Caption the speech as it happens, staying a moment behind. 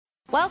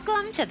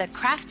Welcome to the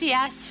Crafty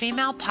Ass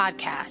Female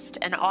Podcast,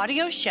 an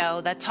audio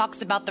show that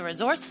talks about the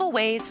resourceful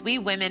ways we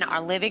women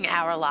are living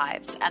our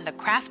lives and the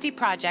crafty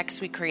projects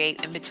we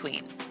create in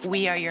between.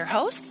 We are your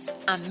hosts,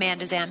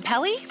 Amanda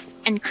Zampelli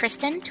and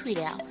Kristen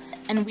Tweedale,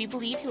 and we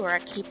believe you are a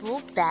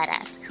capable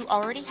badass who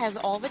already has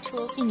all the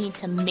tools you need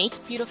to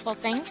make beautiful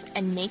things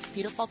and make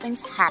beautiful things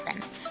happen.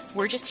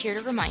 We're just here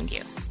to remind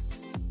you.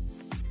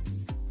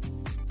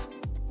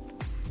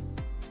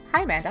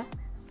 Hi, Amanda.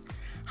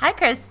 Hi,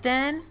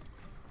 Kristen.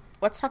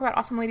 Let's talk about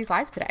Awesome Ladies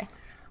Live today.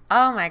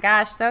 Oh my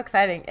gosh, so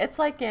exciting. It's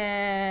like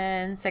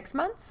in 6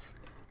 months.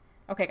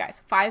 Okay,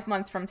 guys, 5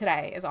 months from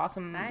today is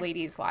Awesome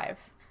Ladies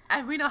Live.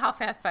 And we know how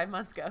fast 5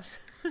 months goes.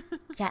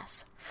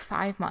 Yes,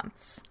 5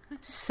 months.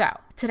 So,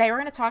 today we're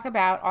going to talk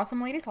about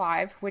Awesome Ladies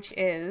Live, which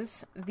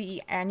is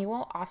the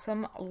annual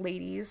Awesome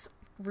Ladies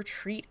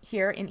retreat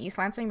here in East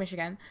Lansing,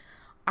 Michigan.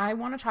 I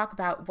want to talk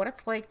about what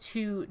it's like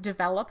to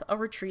develop a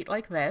retreat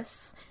like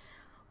this,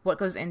 what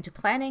goes into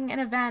planning an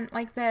event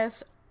like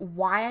this,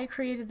 why I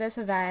created this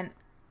event,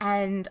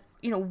 and,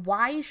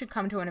 why you should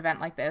come to an event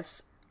like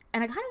this.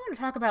 And I kind of want to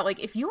talk about,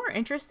 if you are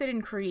interested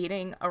in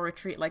creating a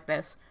retreat like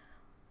this,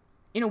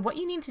 what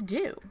you need to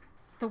do.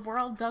 The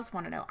world does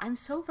want to know. I'm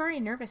so very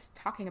nervous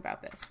talking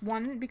about this.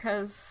 One,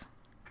 because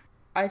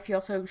I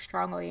feel so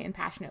strongly and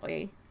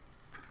passionately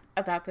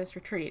about this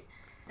retreat.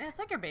 And it's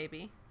like your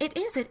baby. It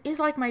is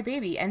like my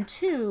baby. And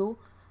two,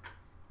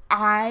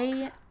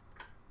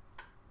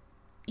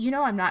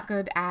 I'm not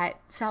good at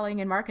selling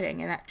and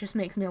marketing, and that just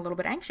makes me a little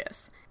bit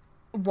anxious.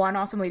 One,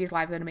 Awesome Ladies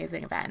Live is an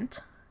amazing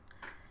event.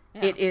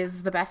 Yeah. It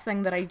is the best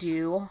thing that I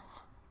do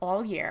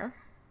all year.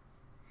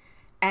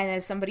 And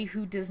as somebody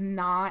who does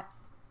not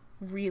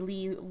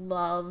really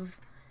love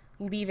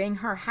leaving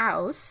her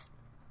house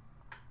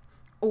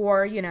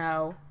or,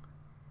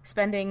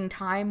 spending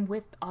time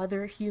with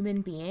other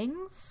human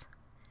beings,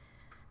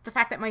 the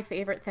fact that my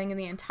favorite thing in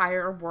the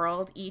entire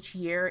world each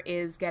year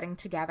is getting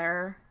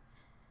together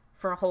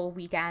for a whole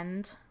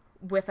weekend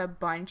with a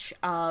bunch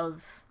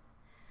of,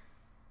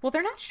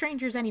 they're not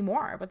strangers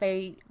anymore, but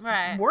they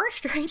were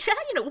strangers.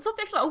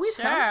 There's always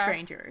some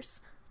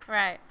strangers.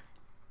 Right.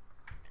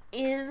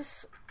 I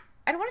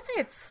don't want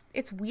to say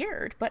it's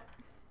weird, but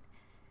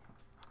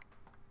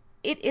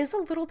it is a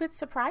little bit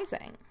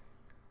surprising.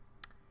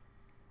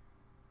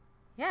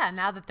 Yeah,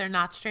 now that they're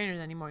not strangers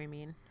anymore, you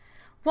mean?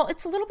 Well,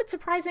 it's a little bit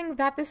surprising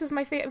that this is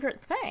my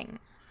favorite thing.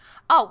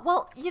 Oh,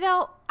 well,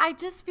 I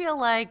just feel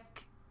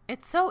like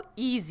it's so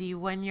easy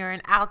when you're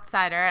an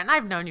outsider, and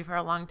I've known you for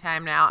a long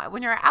time now.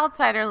 When you're an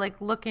outsider,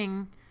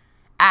 looking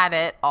at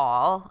it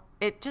all,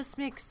 it just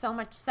makes so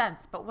much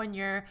sense. But when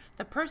you're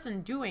the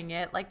person doing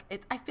it,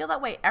 I feel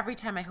that way every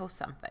time I host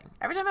something.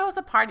 Every time I host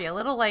a party, a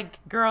little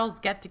girls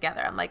get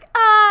together. I'm like,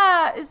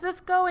 is this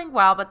going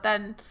well? But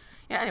then,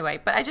 anyway.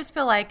 But I just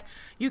feel like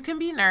you can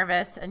be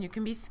nervous and you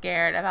can be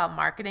scared about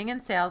marketing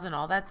and sales and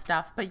all that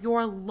stuff. But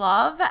your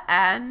love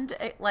and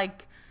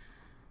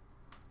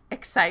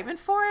excitement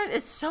for it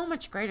is so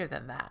much greater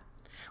than that,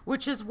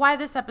 which is why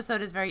this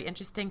episode is very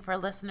interesting for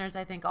listeners,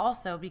 I think,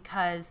 also,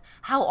 because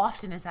how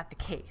often is that the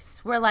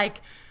case? Where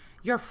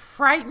you're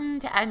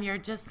frightened and you're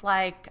just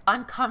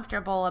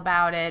uncomfortable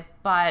about it,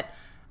 but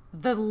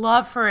the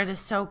love for it is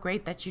so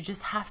great that you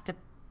just have to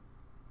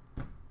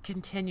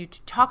continue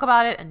to talk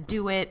about it and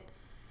do it.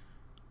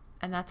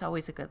 And that's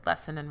always a good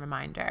lesson and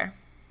reminder.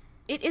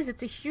 It is.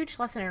 It's a huge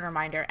lesson and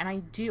reminder. And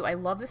I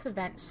love this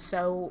event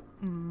so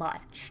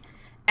much.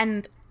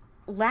 And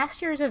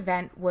last year's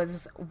event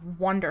was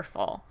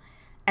wonderful.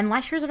 And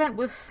last year's event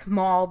was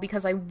small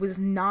because I was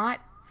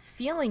not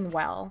feeling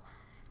well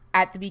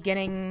at the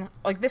beginning.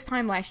 This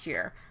time last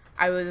year,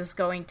 I was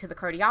going to the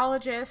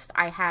cardiologist.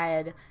 I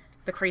had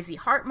the crazy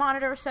heart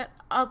monitor set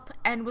up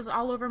and was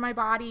all over my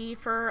body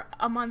for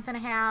a month and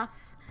a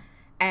half.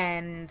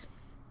 And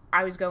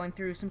I was going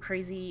through some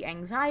crazy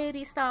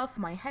anxiety stuff.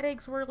 My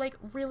headaches were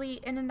really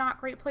in a not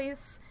great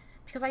place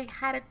because I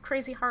had a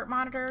crazy heart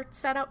monitor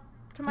set up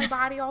to my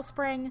body all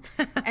spring.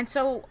 And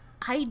so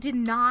I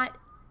didn't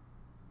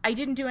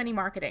do any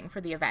marketing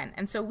for the event.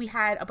 And so we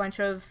had a bunch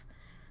of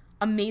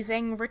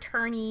amazing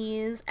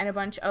returnees and a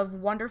bunch of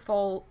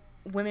wonderful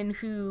women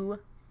who,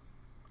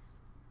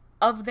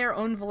 of their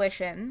own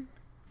volition,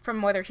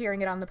 from whether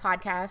hearing it on the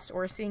podcast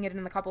or seeing it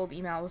in the couple of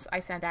emails I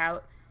sent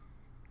out,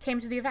 came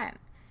to the event.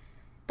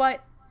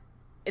 But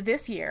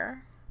this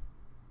year,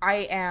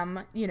 I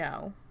am,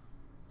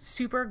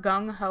 super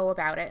gung-ho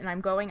about it, and I'm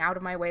going out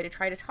of my way to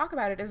try to talk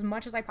about it as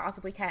much as I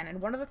possibly can.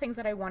 And one of the things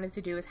that I wanted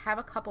to do is have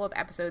a couple of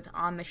episodes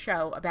on the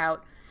show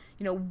about,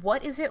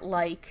 what is it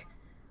like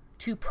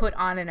to put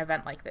on an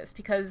event like this?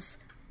 Because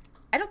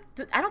I don't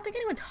think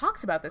anyone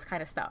talks about this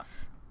kind of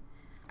stuff.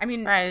 I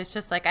mean, right, it's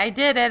just I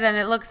did it and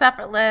it looks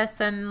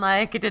effortless and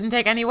it didn't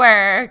take any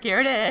work.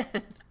 Here it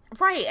is.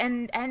 Right,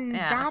 and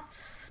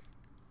that's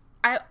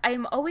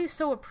I'm always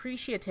so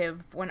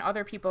appreciative when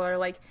other people are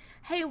like,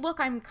 hey, look,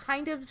 I'm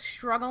kind of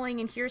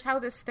struggling, and here's how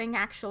this thing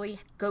actually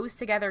goes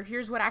together.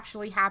 Here's what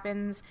actually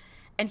happens,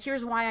 and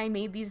here's why I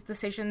made these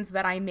decisions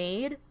that I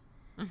made.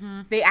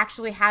 They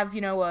actually have,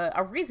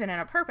 a reason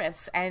and a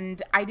purpose,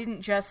 and I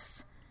didn't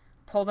just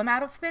pull them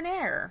out of thin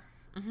air.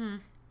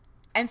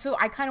 And so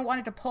I kind of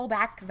wanted to pull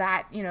back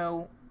that,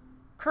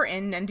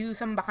 curtain and do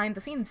some behind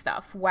the scenes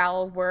stuff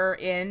while we're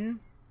in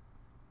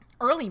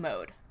early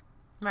mode.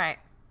 Right.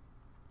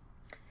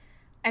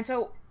 And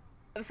so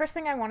the first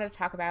thing I wanted to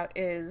talk about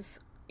is,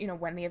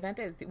 when the event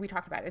is. We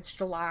talked about it. It's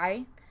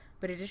July,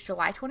 but it is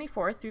July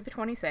 24th through the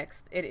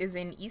 26th. It is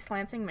in East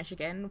Lansing,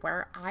 Michigan,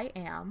 where I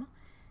am.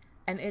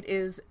 And it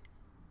is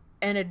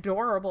an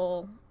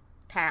adorable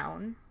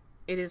town.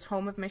 It is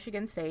home of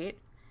Michigan State.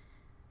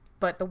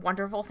 But the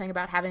wonderful thing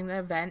about having the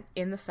event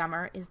in the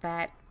summer is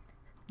that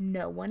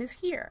no one is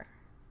here.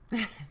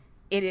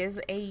 It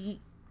is a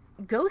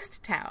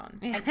ghost town.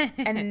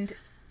 And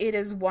it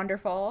is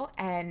wonderful.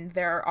 And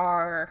there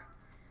are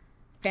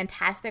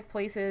fantastic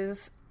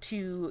places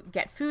to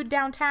get food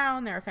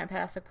downtown. There are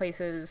fantastic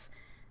places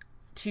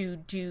to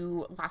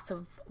do lots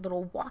of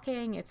little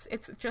walking. It's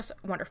just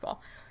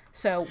wonderful.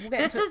 So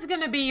this is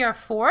going to be your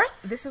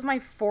fourth? This is my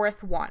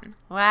fourth one.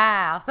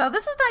 Wow. So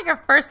this is not your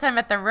first time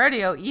at the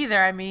rodeo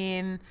either. I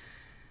mean,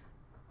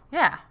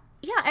 yeah.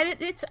 Yeah, and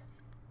it's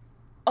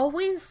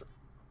always,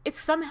 it's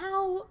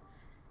somehow,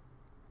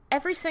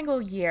 every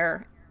single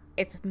year,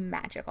 it's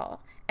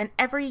magical. And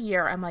every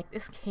year, I'm like,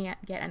 this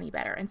can't get any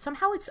better. And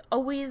somehow it's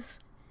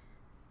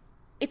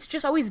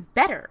just always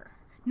better.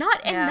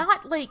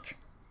 Not like,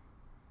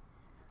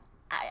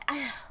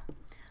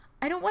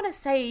 I don't want to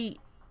say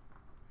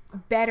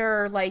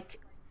better, like,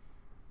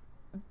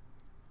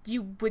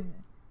 you would,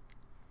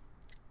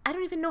 I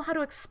don't even know how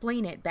to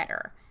explain it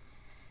better.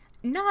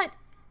 Not,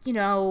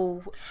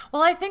 Well,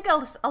 I think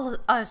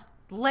a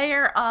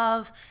layer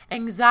of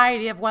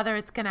anxiety of whether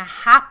it's going to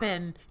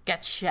happen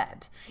gets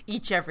shed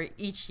each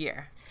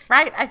year.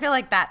 Right? I feel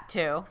like that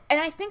too.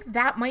 And I think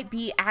that might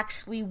be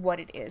actually what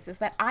it is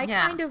that I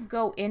kind of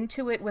go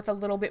into it with a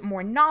little bit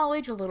more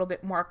knowledge, a little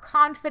bit more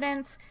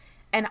confidence,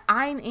 and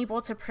I'm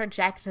able to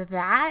project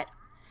that.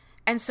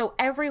 And so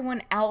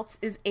everyone else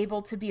is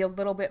able to be a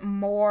little bit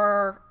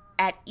more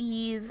at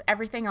ease.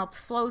 Everything else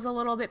flows a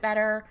little bit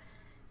better.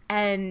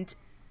 And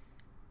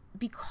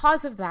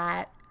because of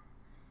that,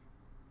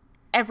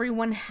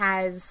 everyone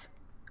has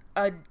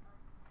a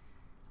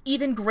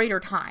even greater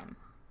time.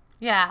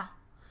 Yeah.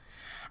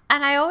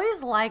 And I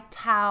always liked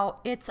how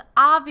it's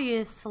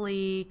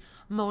obviously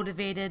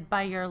motivated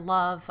by your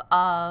love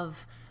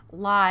of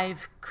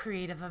live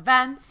creative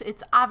events.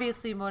 It's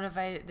obviously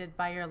motivated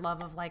by your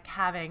love of like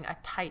having a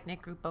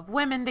tight-knit group of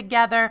women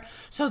together.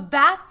 So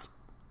that's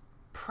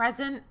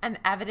present and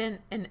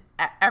evident in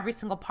every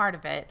single part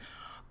of it.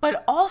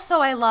 But also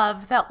I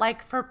love that,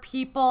 like, for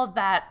people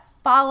that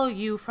follow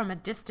you from a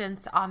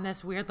distance on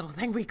this weird little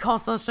thing we call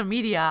social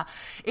media,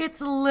 it's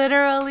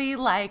literally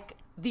like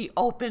the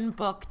open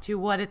book to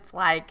what it's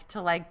like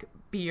to like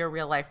be your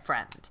real life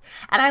friend.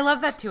 And I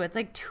love that too. It's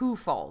like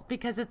twofold,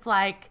 because it's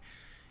like,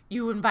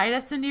 you invite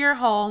us into your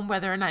home,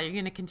 whether or not you're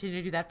going to continue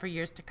to do that for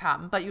years to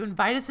come. But you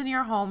invite us into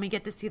your home. We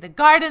get to see the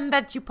garden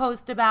that you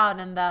post about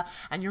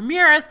and your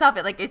mirror stuff.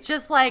 It's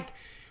just like,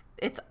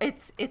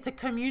 it's a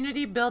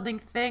community building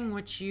thing,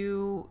 which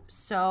has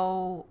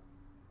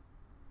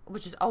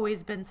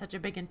always been such a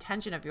big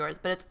intention of yours.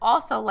 But it's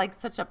also like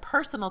such a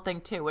personal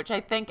thing too, which I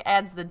think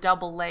adds the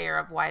double layer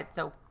of why it's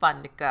so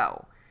fun to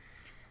go.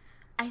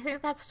 I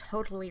think that's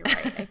totally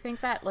right. I think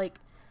that, like,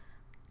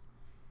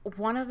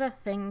 one of the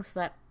things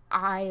that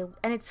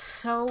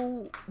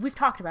we've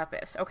talked about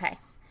this. Okay.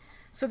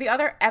 So the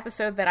other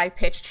episode that I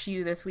pitched to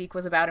you this week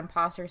was about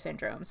imposter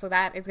syndrome. So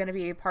that is going to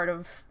be a part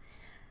of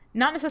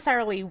not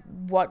necessarily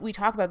what we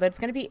talk about, but it's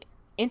going to be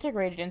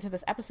integrated into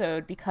this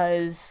episode,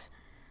 because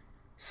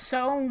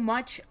so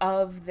much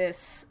of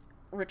this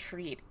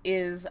retreat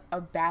is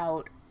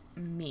about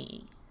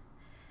me.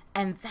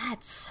 And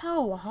that's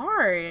so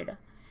hard.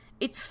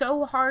 It's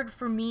so hard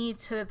for me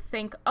to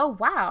think, oh,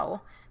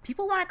 wow,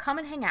 people want to come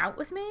and hang out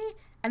with me,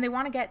 and they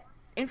want to get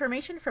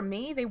information from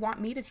me. They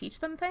want me to teach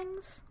them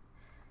things.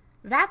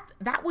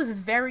 That was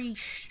very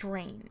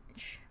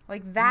strange.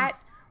 Like, that,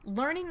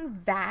 learning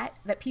that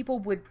people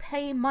would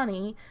pay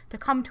money to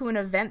come to an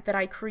event that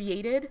I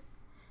created,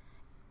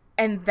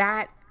 and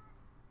that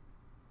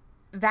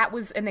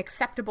was an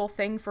acceptable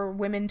thing for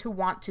women to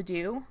want to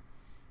do.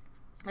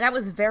 That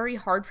was very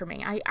hard for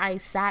me. I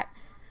sat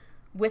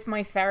with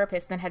my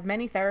therapist and had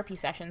many therapy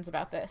sessions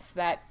about this,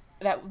 that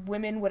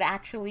women would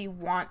actually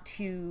want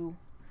to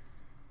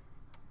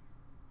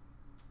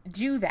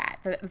do that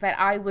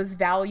I was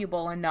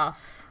valuable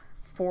enough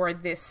for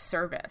this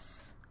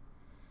service.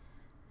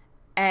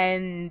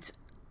 And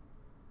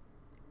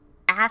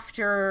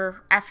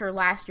after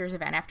last year's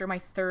event, after my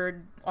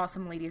third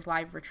Awesome Ladies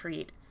Live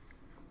retreat,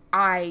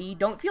 I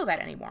don't feel that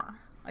anymore.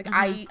 Like,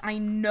 I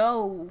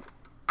know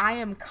I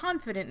am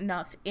confident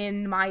enough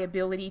in my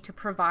ability to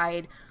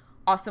provide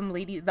the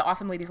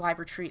Awesome Ladies Live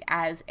retreat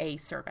as a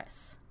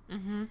service.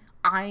 Mm-hmm.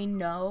 I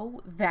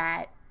know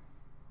that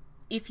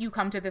if you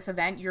come to this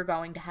event, you're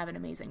going to have an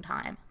amazing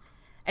time.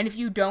 And if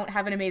you don't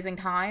have an amazing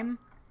time,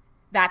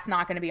 that's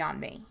not going to be on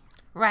me.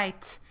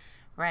 Right.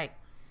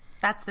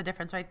 That's the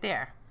difference right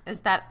there.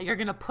 Is that you're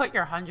going to put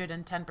your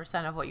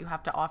 110% of what you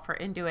have to offer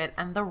into it,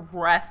 and the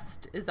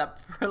rest is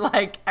up for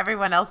like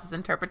everyone else's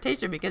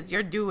interpretation, because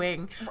you're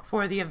doing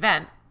for the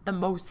event the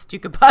most you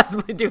could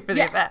possibly do for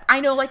the event. I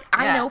know,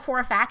 I know for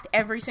a fact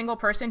every single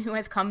person who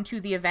has come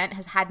to the event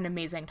has had an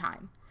amazing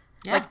time.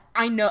 Yeah. Like,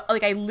 I know,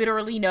 like, I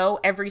literally know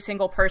every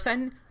single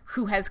person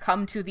who has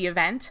come to the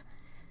event,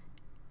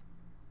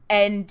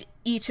 and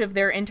each of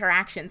their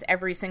interactions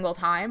every single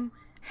time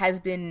has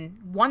been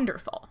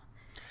wonderful.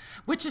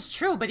 Which is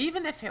true, but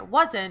even if it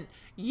wasn't,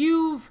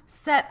 you've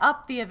set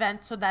up the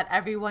event so that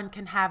everyone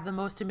can have the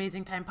most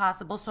amazing time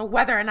possible. So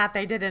whether or not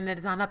they did it and it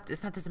is on up,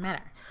 that doesn't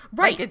matter.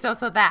 Right. Like, it's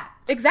also that.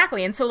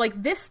 Exactly. And so,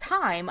 like, this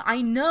time,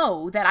 I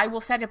know that I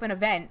will set up an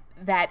event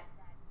that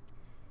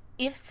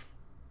if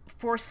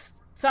for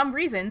some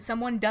reason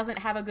someone doesn't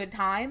have a good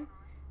time,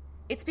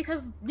 it's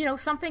because, you know,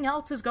 something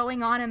else is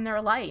going on in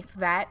their life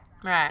that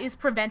is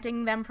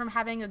preventing them from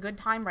having a good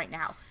time right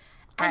now.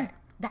 And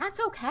that's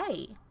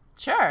okay.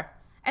 Sure.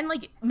 And,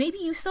 like, maybe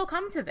you still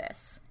come to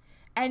this.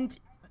 And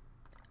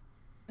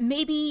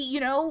maybe, you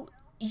know,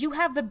 you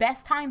have the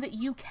best time that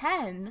you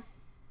can.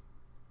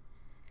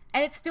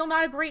 And it's still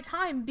not a great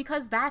time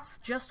because that's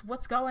just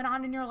what's going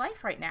on in your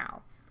life right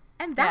now.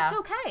 And that's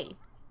okay.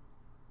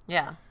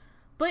 Yeah.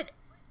 But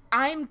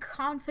I'm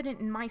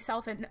confident in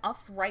myself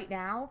enough right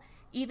now,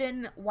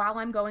 even while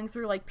I'm going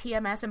through, like,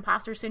 PMS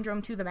imposter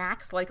syndrome to the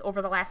max, like,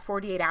 over the last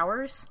 48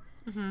 hours.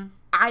 Mm-hmm.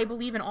 I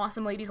believe in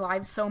Awesome Ladies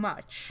Live so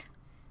much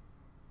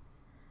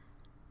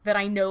that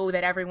I know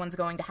that everyone's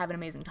going to have an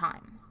amazing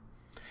time.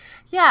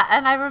 Yeah,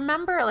 and I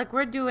remember, like,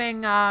 we're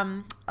doing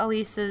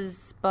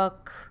Elise's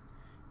book,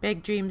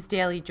 Big Dreams,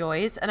 Daily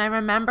Joys, and I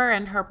remember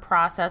in her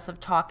process of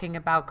talking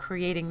about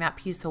creating that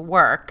piece of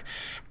work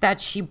that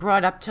she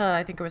brought up to,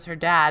 I think it was her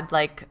dad,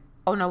 like,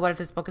 oh no, what if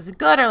this book isn't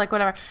good, or like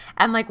whatever.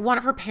 And like one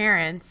of her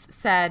parents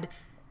said,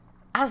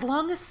 as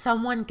long as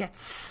someone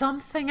gets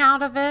something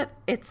out of it,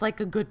 it's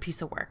like a good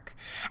piece of work.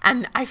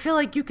 And I feel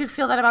like you could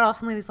feel that about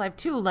Awesome Ladies Live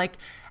too. Like,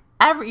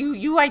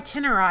 you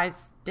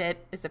itinerized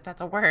it, as if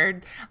that's a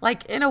word,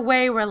 like in a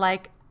way where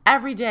like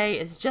every day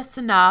is just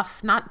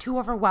enough, not too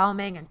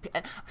overwhelming, and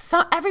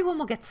so everyone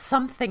will get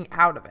something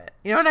out of it.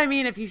 You know what I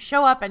mean? If you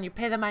show up and you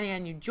pay the money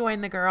and you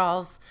join the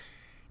girls,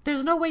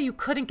 there's no way you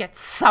couldn't get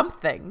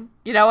something,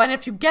 you know? And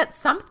if you get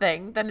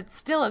something, then it's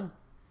still a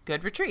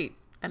good retreat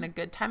and a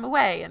good time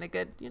away and a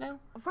good, you know?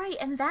 Right,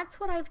 and that's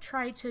what I've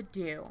tried to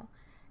do.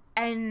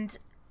 And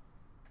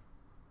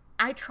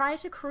I try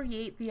to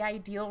create the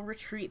ideal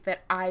retreat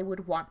that I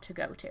would want to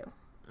go to.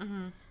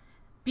 Mm-hmm.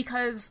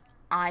 Because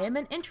I am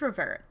an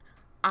introvert.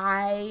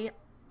 I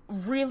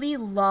really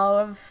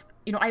love,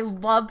 you know, I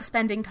love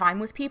spending time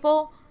with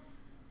people,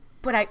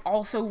 but I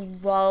also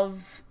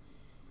love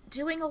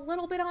doing a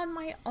little bit on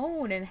my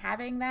own and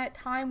having that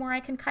time where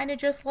I can kind of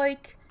just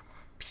like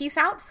peace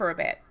out for a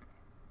bit.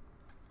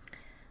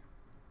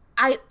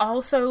 I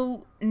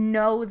also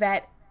know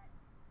that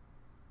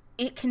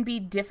it can be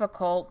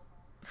difficult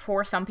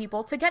for some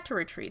people to get to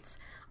retreats.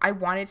 I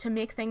wanted to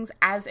make things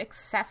as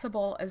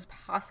accessible as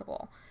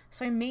possible.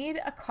 So I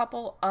made a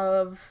couple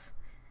of,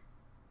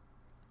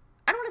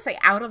 I don't want to say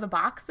out of the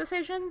box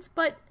decisions,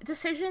 but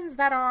decisions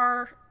that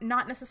are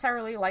not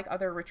necessarily like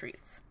other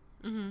retreats.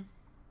 Mm-hmm.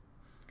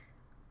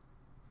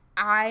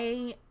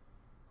 I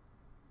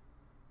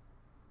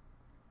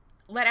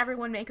let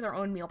everyone make their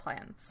own meal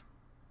plans.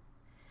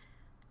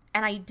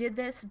 And I did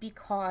this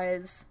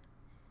because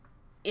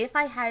if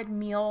I had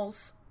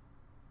meals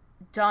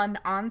done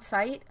on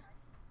site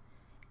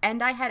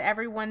and I had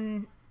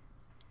everyone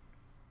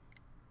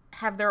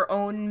have their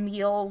own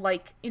meal,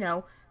 like, you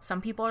know,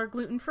 some people are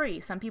gluten-free,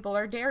 some people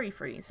are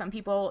dairy-free, some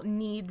people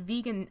need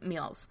vegan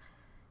meals.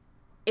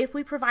 If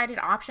we provided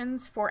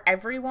options for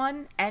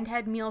everyone and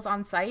had meals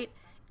on site,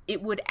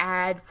 it would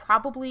add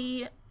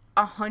probably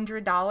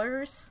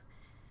 $100.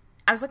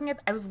 I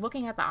was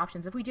looking at the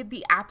options. If we did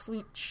the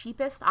absolute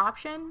cheapest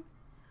option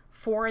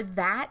for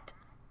that,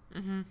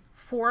 mm-hmm.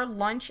 for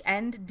lunch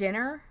and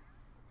dinner,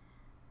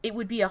 it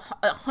would be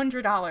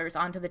 $100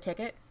 onto the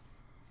ticket,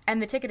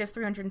 and the ticket is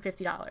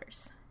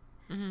 $350.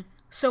 Mm-hmm.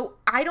 So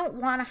I don't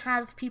want to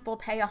have people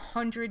pay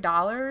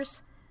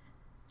 $100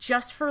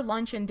 just for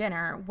lunch and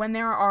dinner when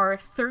there are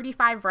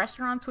 35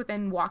 restaurants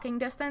within walking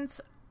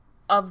distance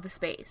of the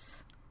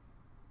space.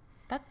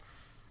 That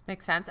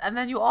makes sense. And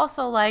then you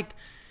also, like,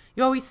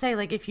 you always say,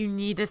 like, if you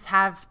need to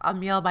have a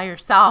meal by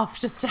yourself,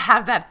 just to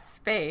have that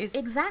space.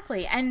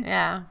 Exactly.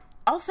 And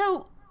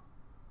also,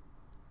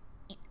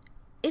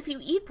 if you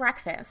eat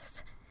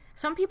breakfast,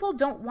 some people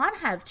don't want to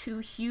have 2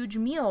 huge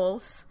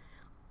meals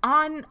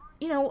on,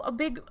 you know, a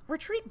big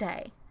retreat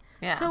day.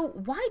 Yeah. So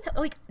why,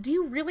 like, do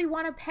you really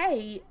want to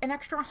pay an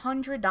extra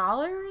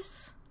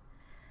 $100?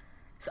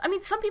 So, I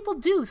mean, some people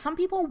do. Some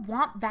people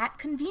want that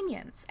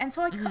convenience. And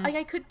so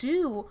I could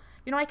do,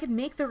 you know, I could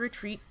make the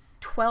retreat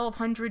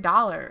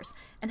 $1,200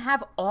 and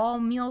have all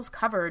meals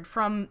covered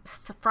from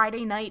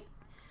Friday night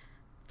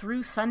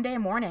through Sunday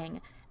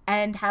morning,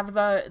 and have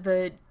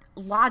the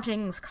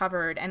lodgings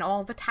covered and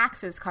all the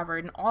taxes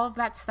covered and all of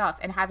that stuff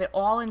and have it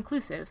all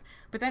inclusive,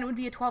 but then it would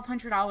be a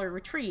 $1,200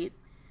 retreat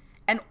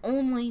and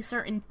only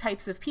certain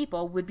types of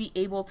people would be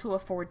able to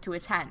afford to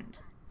attend.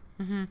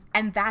 Mm-hmm.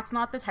 And that's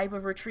not the type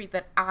of retreat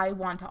that I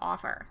want to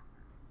offer.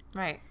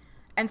 Right.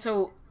 And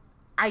so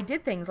I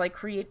did things like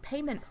create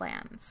payment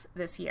plans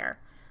this year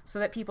so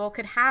that people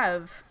could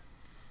have...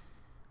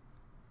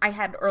 I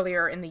had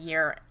earlier in the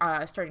year,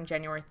 starting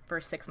January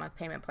 1st, 6-month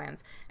payment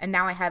plans. And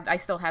now I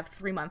still have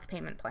 3-month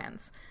payment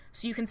plans.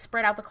 So you can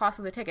spread out the cost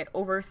of the ticket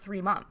over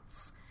 3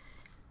 months.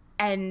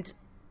 And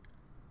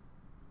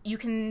you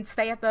can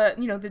stay at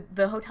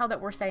the hotel that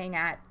we're staying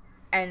at,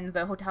 and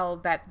the hotel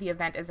that the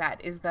event is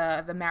at is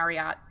the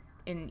Marriott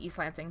in East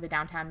Lansing, the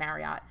downtown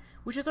Marriott,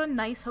 which is a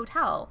nice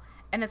hotel.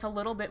 And it's a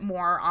little bit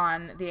more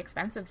on the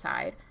expensive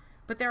side.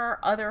 But there are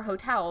other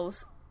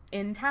hotels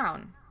in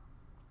town.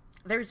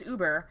 There's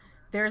Uber.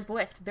 There's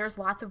Lyft. There's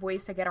lots of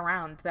ways to get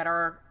around that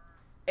are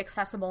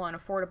accessible and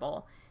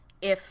affordable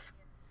if,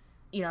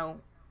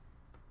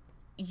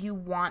 you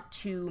want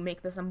to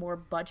make this a more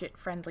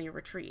budget-friendly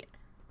retreat.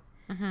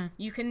 Mm-hmm.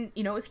 You can,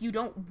 if you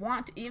don't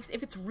want, if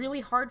it's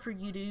really hard for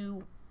you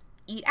to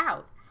eat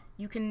out,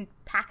 you can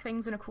pack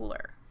things in a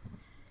cooler.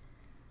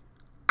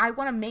 I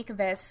want to make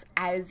this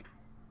as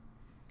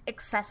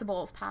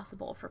accessible as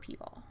possible for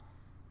people.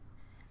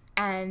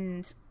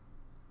 And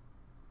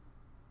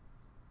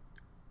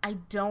I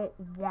don't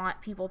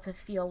want people to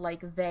feel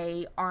like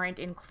they aren't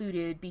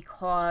included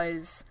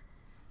because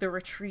the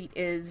retreat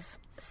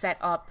is set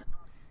up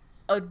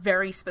a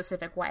very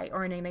specific way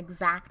or in an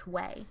exact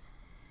way.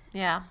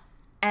 Yeah.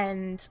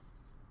 And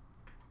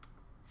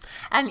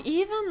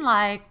even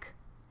like,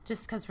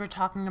 just because we're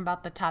talking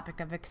about the topic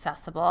of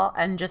accessible,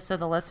 and just so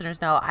the listeners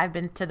know, I've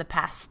been to the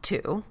past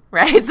 2,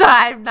 right? So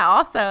I'm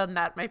also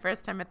not my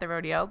first time at the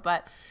rodeo,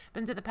 but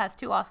been to the past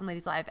 2 Awesome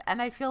Ladies Live.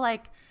 And I feel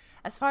like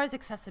as far as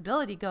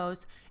accessibility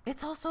goes,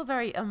 it's also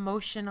very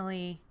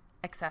emotionally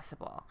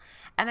accessible.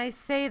 And I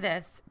say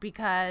this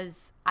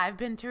because I've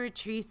been to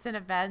retreats and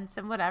events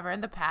and whatever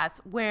in the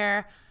past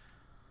where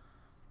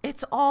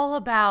it's all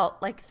about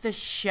like the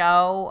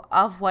show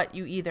of what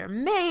you either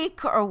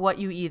make or what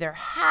you either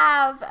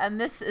have.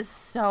 And this is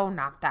so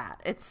not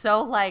that. It's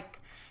so like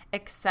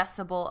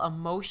accessible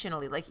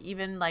emotionally. Like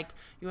even like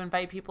you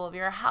invite people over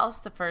your house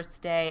the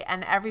first day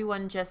and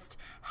everyone just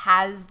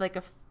has like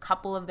a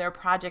couple of their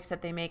projects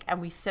that they make, and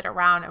we sit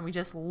around and we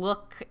just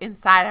look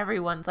inside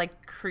everyone's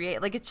like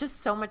create, like it's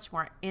just so much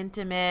more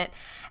intimate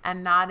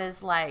and not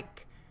as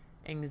like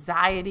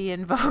anxiety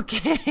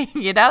invoking,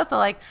 so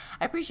like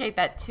I appreciate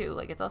that too.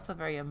 Like it's also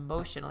very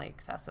emotionally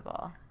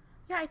accessible.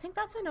 Yeah, I think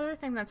that's another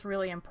thing that's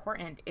really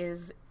important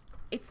is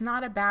it's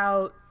not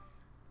about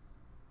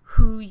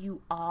who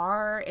you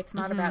are, it's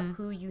not about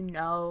who you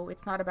know,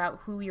 it's not about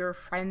who you're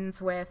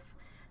friends with,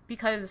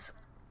 because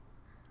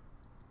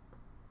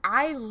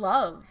I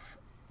love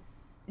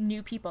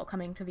new people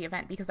coming to the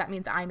event because that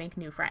means I make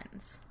new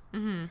friends.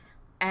 Mm-hmm.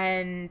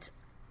 And,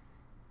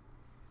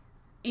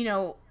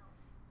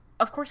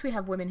 of course we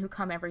have women who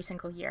come every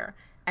single year,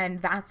 and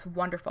that's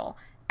wonderful.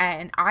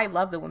 And I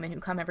love the women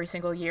who come every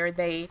single year.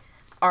 They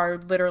are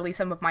literally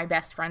some of my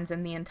best friends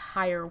in the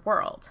entire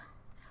world.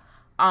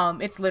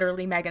 It's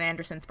literally Megan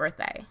Anderson's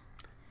birthday.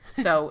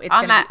 So it's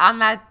on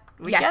that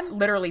weekend? Yes,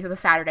 literally the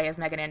Saturday is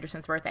Megan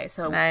Anderson's birthday.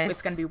 So nice.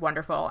 It's going to be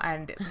wonderful,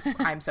 and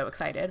I'm so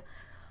excited.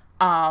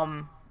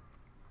 But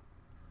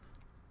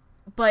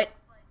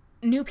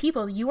new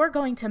people, you are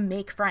going to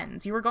make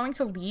friends. You are going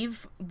to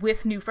leave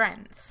with new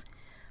friends.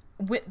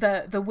 With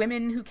the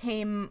women who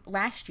came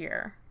last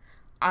year,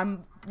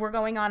 we're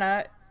going on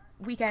a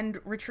weekend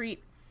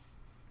retreat,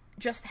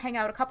 just hang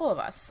out a couple of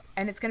us,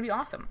 and it's going to be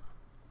awesome.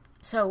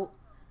 So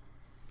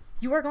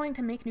you are going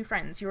to make new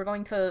friends. You are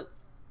going to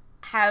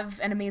have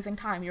an amazing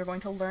time. You're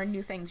going to learn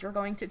new things. You're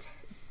going to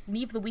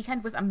leave the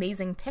weekend with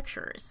amazing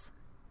pictures.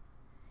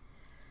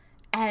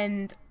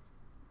 And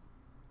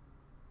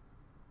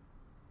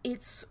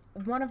it's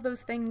one of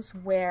those things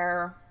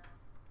where,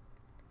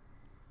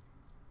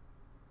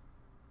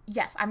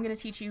 yes, I'm going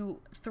to teach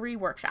you 3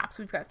 workshops.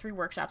 We've got 3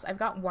 workshops. I've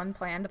got one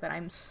planned that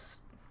I'm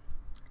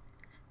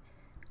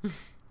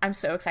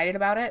so excited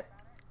about it.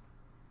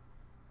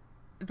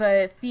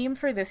 The theme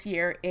for this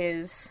year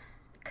is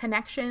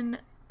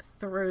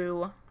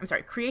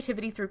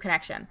creativity through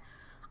connection.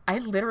 I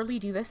literally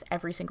do this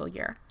every single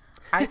year.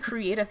 I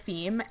create a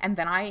theme and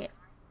then I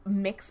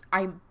mix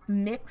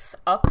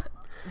up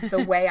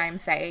the way I'm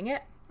saying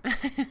it.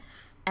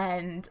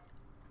 And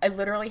I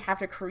literally have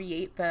to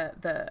create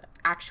the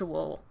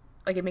actual,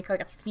 like I make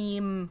like a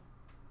theme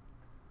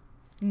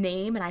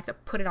name and I have to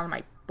put it on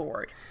my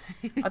board.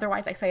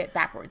 Otherwise I say it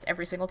backwards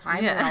every single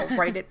time. Yeah. And I'll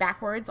write it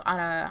backwards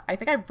I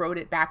think I wrote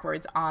it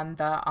backwards on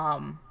the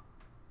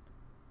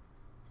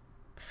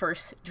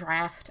first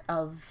draft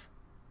of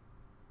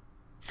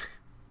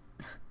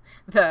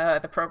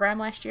the program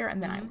last year,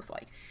 and then I was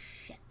like,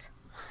 shit.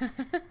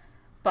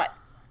 But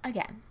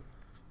again,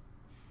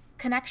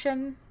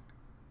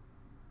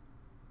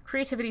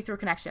 creativity through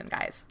connection,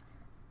 guys.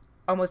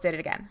 Almost did it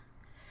again.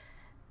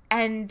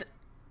 And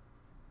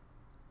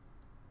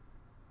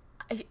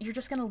you're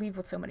just going to leave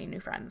with so many new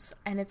friends,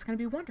 and it's going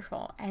to be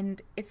wonderful,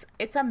 and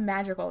it's a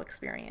magical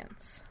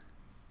experience.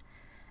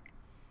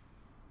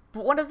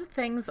 But one of the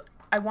things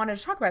I wanted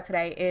to talk about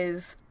today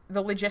is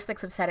the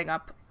logistics of setting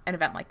up an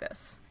event like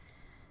this.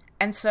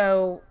 And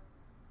so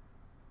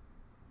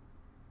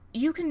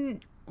you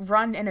can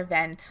run an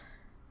event.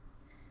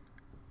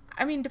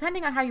 I mean,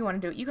 depending on how you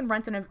want to do it, you can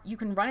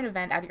run an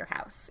event out of your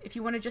house. If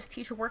you want to just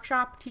teach a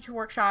workshop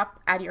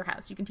out of your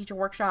house. You can teach a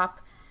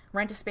workshop,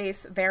 rent a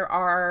space. There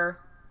are,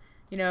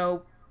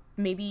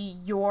 maybe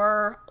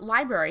your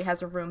library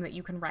has a room that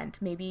you can rent.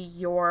 Maybe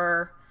you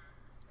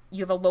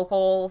have a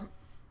local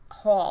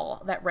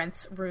hall that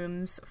rents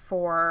rooms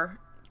for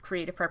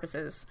creative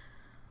purposes.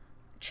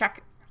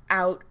 Check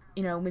out,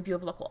 maybe you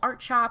have a local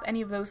art shop,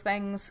 any of those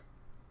things.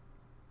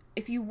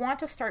 If you want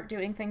to start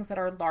doing things that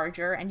are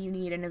larger and you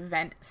need an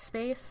event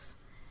space,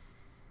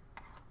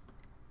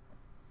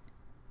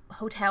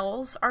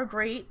 hotels are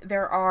great.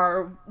 There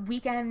are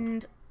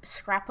weekend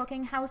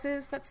scrapbooking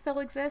houses that still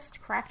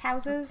exist, craft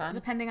houses,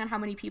 depending on how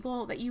many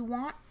people that you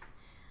want.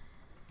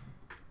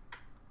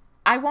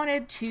 I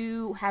wanted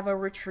to have a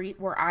retreat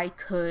where I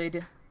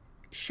could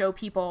show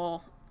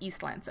people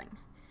East Lansing,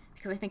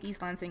 because I think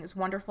East Lansing is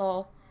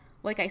wonderful.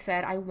 Like I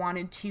said, I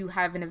wanted to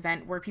have an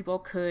event where people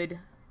could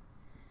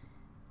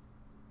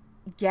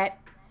get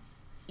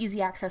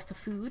easy access to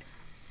food,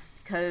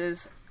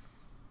 because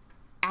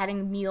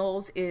adding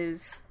meals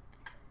it's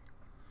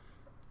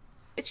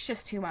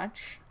just too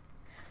much.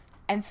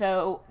 And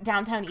so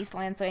downtown East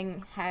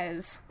Lansing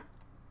has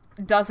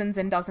dozens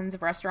and dozens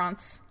of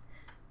restaurants,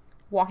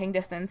 walking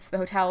distance. The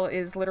hotel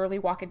is literally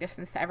walking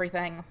distance to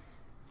everything.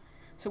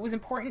 So it was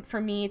important for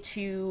me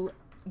to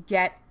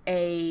get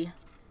a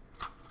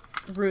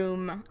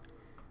room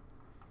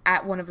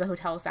at one of the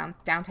hotels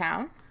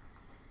downtown.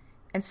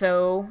 And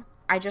so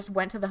I just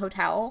went to the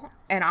hotel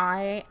and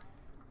I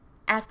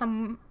asked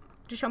them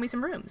to show me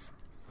some rooms.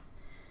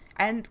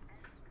 And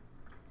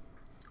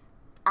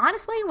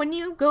honestly, when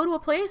you go to a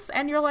place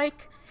and you're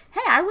like, hey,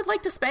 I would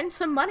like to spend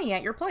some money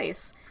at your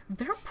place,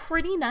 they're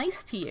pretty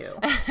nice to you.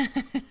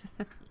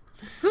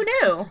 Who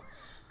knew?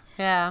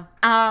 Yeah.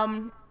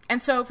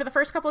 And so for the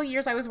first couple of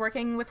years I was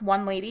working with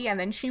one lady, and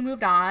then she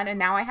moved on, and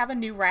now I have a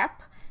new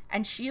rep,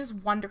 and she is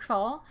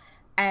wonderful.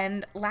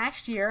 And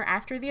last year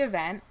after the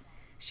event,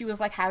 she was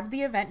like, how did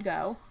the event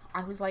go?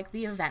 I was like,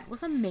 the event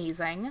was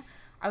amazing.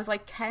 I was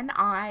like, can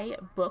I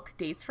book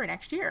dates for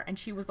next year? And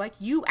she was like,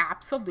 you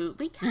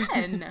absolutely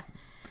can.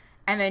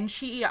 And then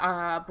she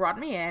brought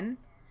me in,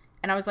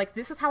 and I was like,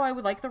 this is how I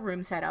would like the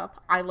room set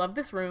up. I love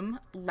this room.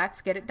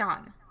 Let's get it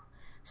done.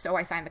 So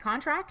I signed the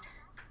contract,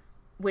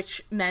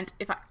 which meant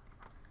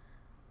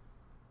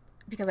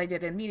because I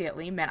did it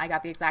immediately, meant I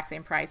got the exact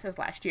same price as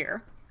last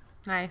year.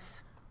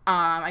 Nice.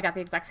 I got the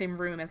exact same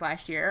room as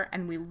last year,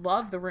 and we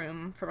loved the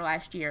room for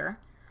last year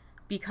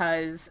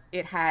because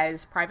it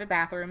has private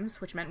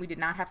bathrooms, which meant we did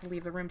not have to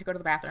leave the room to go to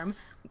the bathroom.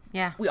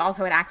 Yeah. We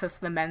also had access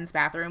to the men's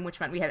bathroom, which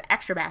meant we had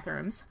extra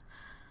bathrooms,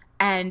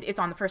 and it's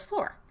on the first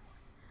floor.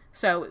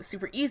 So it was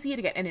super easy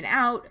to get in and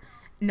out.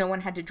 No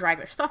one had to drag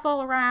their stuff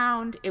all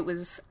around. It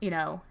was,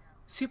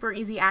 super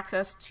easy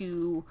access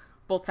to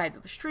both sides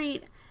of the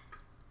street.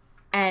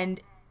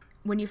 And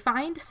when you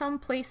find some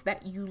place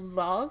that you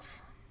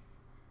love,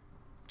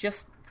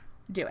 just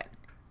do it.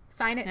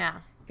 Sign it. Yeah.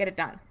 Get it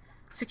done.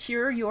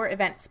 Secure your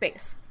event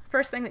space.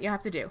 First thing that you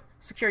have to do,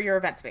 secure your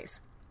event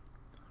space.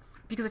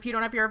 Because if you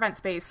don't have your event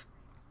space,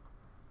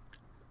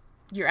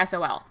 you're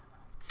SOL.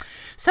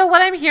 So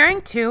what I'm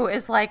hearing too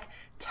is like,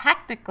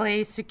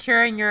 technically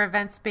securing your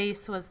event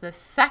space was the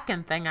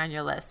second thing on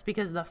your list,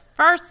 because the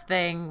first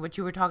thing, which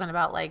you were talking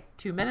about like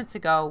 2 minutes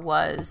ago,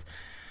 was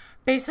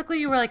basically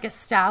you were like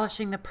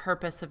establishing the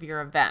purpose of your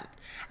event.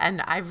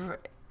 And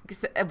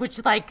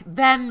which like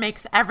then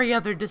makes every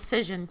other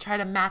decision try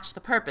to match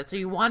the purpose. So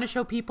you want to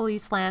show people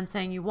East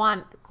Lansing, you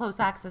want close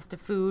access to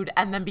food,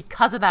 and then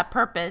because of that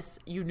purpose,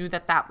 you knew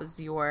that that was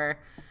your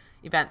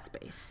event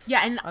space.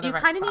 Yeah, and you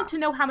kind of need to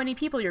know how many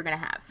people you're going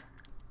to have.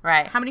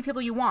 Right. How many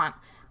people you want.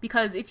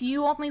 Because if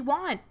you only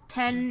want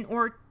 10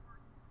 or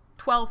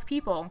 12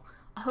 people,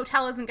 a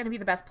hotel isn't going to be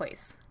the best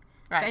place.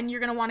 Right. Then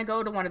you're going to want to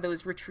go to one of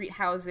those retreat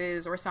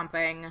houses or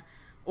something,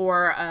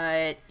 or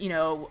a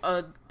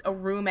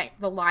room at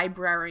the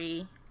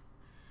library.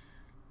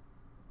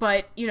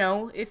 But,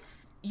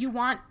 if you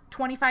want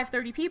 25,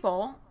 30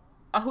 people,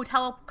 a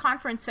hotel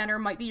conference center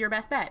might be your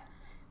best bet.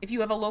 If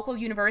you have a local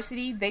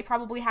university, they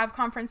probably have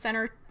conference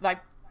centers.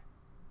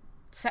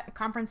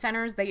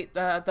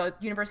 The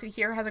university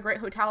here has a great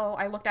hotel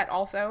I looked at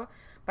also,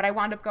 but I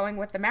wound up going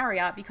with the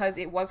Marriott because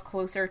it was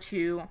closer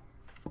to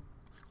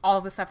all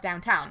of the stuff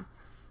downtown.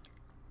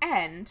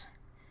 And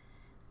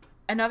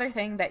another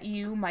thing that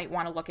you might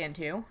want to look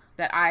into,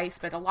 that I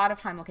spent a lot of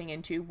time looking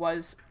into,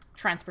 was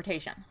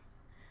transportation.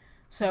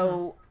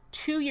 So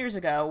 2 years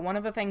ago, one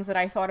of the things that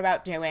I thought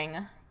about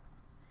doing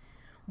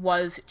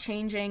was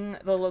changing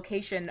the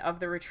location of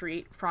the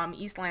retreat from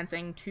East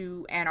Lansing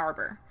to Ann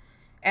Arbor.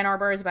 Ann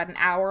Arbor is about an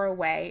hour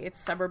away. It's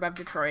a suburb of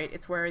Detroit.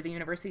 It's where the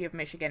University of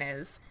Michigan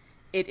is.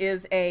 It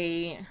is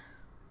a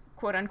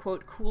quote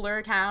unquote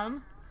cooler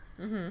town.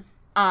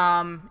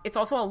 It's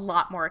also a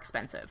lot more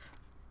expensive.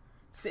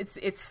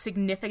 It's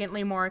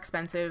significantly more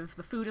expensive.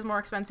 The food is more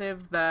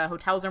expensive. The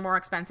hotels are more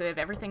expensive.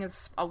 Everything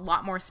is a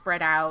lot more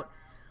spread out.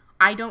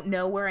 I don't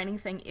know where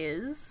anything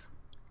is.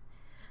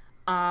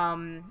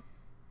 And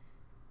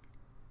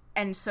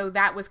so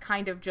that was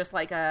kind of just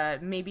like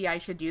maybe I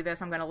should do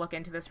this. I'm going to look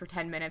into this for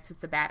 10 minutes.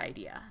 It's a bad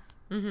idea.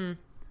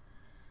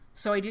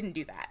 So I didn't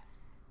do that.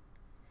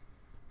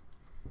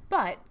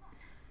 But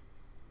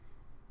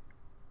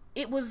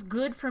it was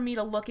good for me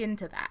to look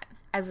into that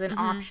as an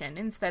option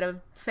instead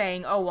of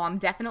saying, oh, well, I'm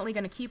definitely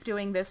going to keep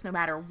doing this no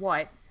matter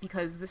what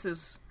because this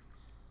is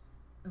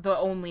the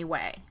only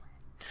way.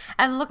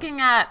 And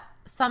looking at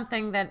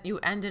something that you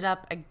ended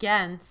up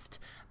against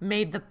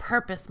made the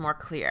purpose more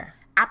clear.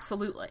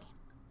 Absolutely.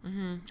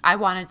 I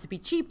wanted it to be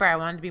cheaper. I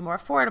wanted it to be more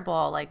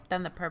affordable. Like,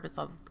 then the purpose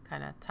all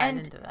kind of tied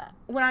into that.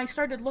 When I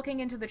started looking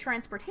into the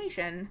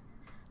transportation,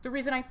 the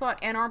reason I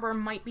thought Ann Arbor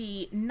might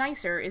be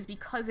nicer is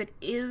because it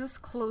is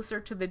closer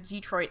to the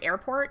Detroit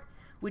airport,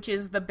 which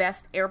is the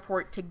best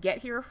airport to get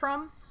here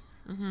from.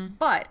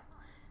 But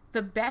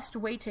the best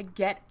way to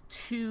get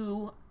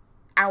to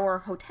our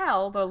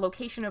hotel, the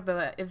location of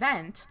the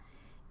event,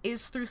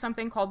 is through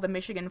something called the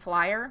Michigan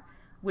Flyer,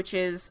 which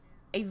is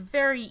a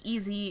very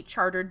easy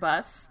chartered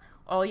bus.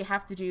 All you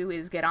have to do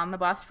is get on the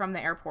bus from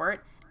the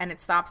airport, and it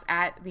stops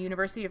at the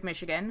University of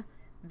Michigan.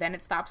 Then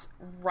it stops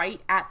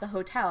right at the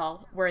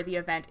hotel where the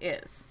event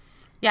is.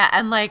 Yeah,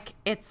 and like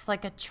it's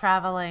like a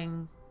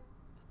traveling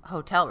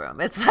hotel room.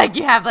 It's like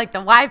you have like the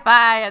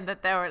Wi-Fi and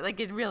that there were like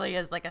it really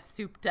is like a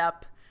souped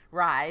up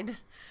ride.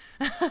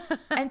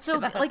 And so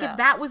like if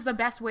that was the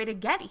best way to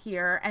get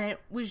here and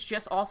it was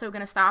just also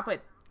going to stop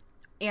at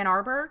Ann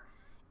Arbor,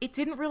 it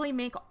didn't really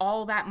make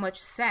all that much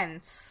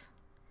sense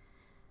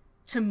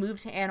to move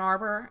to Ann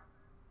Arbor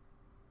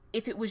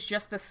if it was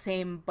just the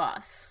same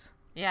bus.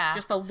 Yeah.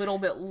 Just a little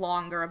bit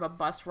longer of a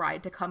bus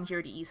ride to come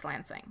here to East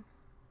Lansing.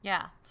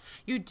 Yeah.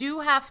 You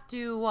do have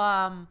to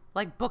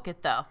like book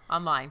it though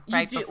online,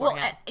 right?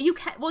 Beforehand.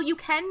 Well, you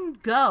can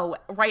go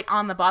right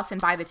on the bus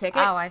and buy the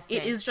ticket. Oh, I see.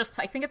 It is just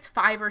I think it's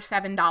 $5 or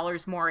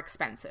 $7 more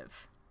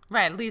expensive.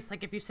 Right, at least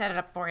like if you set it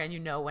up beforehand, you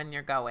know when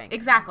you're going.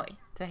 Exactly.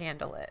 To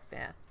handle it.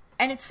 Yeah.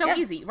 And it's so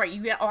easy, right?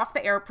 You get off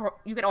the airport,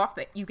 you get off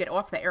the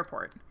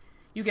airport.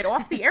 You get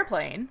off the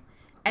airplane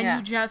and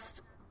you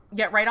just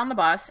get right on the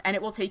bus and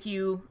it will take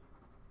you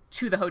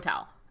to the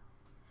hotel.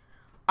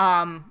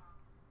 My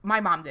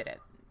mom did it.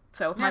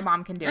 So if my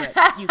mom can do it,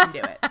 you can do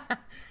it.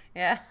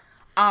 Yeah.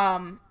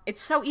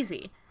 It's so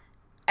easy.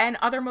 And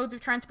other modes of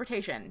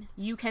transportation.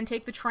 You can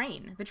take the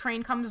train. The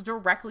train comes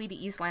directly to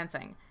East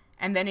Lansing.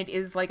 And then it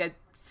is like a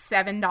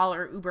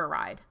 $7 Uber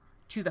ride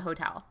to the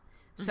hotel.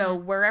 So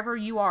wherever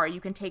you are, you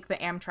can take the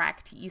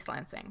Amtrak to East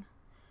Lansing.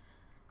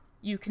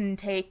 You can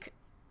take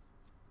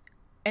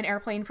an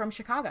airplane from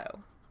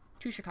Chicago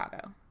to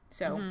Chicago.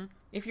 So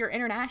if you're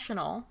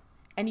international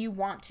and you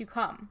want to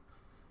come,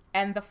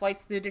 and the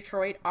flights to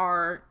Detroit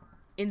are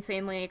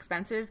insanely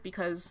expensive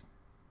because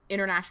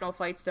international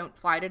flights don't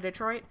fly to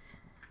Detroit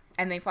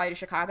and they fly to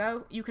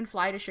Chicago, you can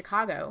fly to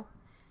Chicago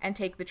and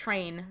take the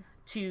train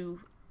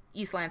to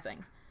East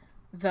Lansing.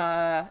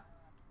 The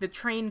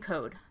train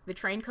code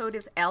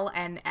is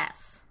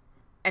LNS,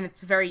 and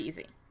it's very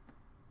easy.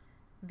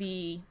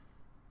 The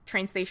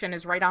train station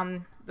is right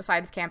on the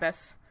side of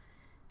campus,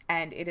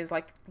 and it is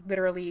like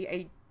literally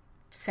a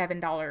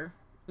 $7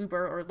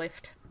 Uber or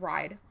Lyft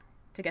ride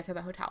to get to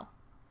the hotel.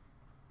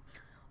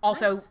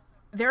 Also, nice.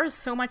 There is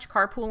so much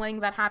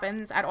carpooling that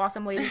happens at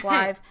Awesome Ladies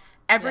Live.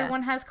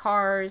 Everyone has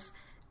cars.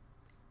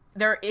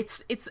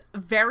 It's a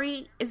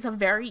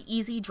very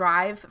easy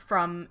drive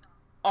from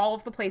all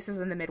of the places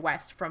in the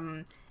Midwest,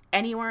 from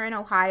anywhere in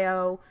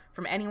Ohio,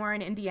 from anywhere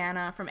in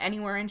Indiana, from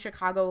anywhere in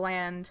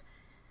Chicagoland.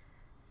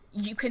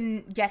 You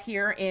can get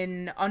here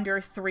in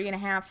under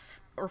 3.5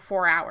 or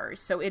 4 hours.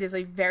 So it is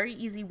a very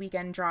easy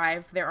weekend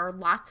drive. There are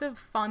lots of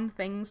fun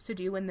things to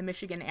do in the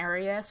Michigan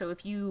area. So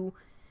if you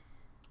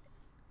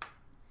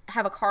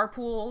have a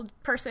carpool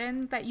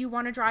person that you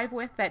want to drive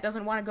with that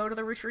doesn't want to go to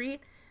the retreat,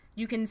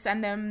 you can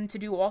send them to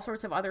do all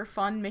sorts of other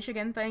fun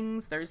Michigan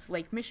things. There's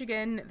Lake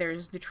Michigan,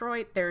 there's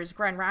Detroit, there's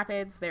Grand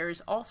Rapids,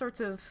 there's all sorts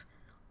of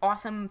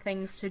awesome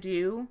things to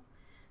do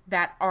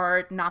that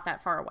are not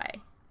that far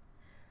away.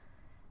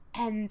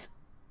 And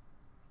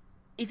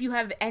if you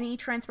have any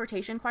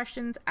transportation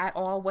questions at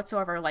all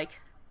whatsoever, like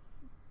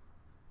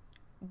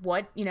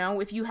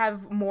if you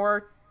have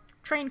more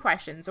train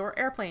questions or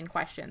airplane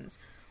questions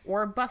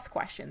or bus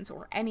questions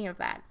or any of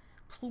that,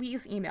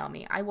 please email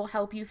me. I will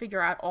help you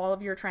figure out all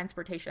of your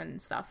transportation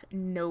stuff,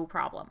 no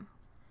problem.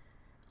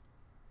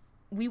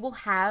 We will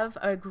have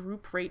a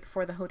group rate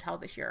for the hotel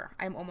this year.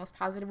 I'm almost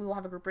positive we will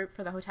have a group rate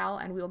for the hotel,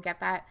 and we will get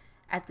that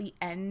at the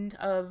end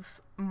of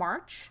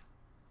March.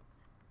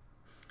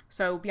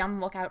 So be on the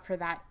lookout for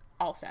that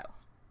also.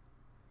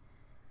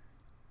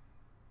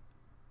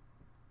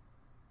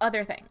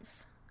 Other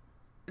things.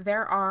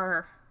 There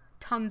are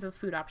tons of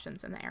food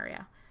options in the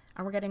area.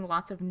 And we're getting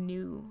lots of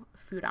new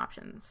food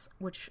options,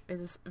 which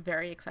is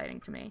very exciting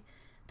to me.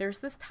 there's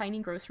this tiny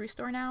grocery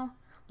store now,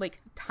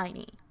 like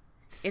tiny.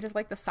 It is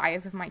like the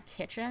size of my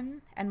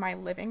kitchen and my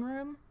living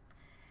room.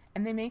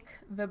 And they make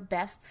the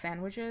best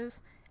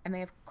sandwiches, and they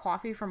have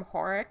coffee from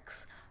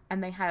Horrocks,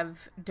 and they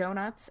have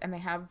donuts, and they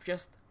have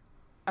just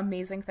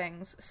amazing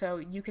things. So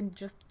you can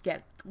just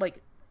get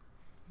like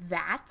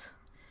that.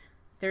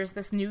 There's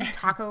this new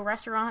taco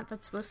restaurant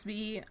that's supposed to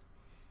be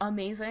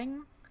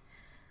amazing.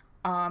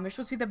 They're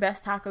supposed to be the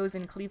best tacos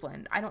in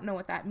Cleveland. I don't know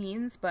what that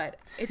means, but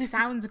it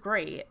sounds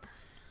great.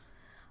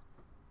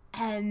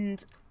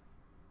 And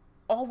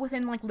all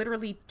within like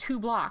literally 2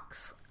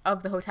 blocks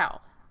of the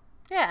hotel.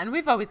 Yeah, and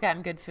we've always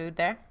gotten good food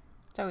there.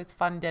 It's always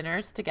fun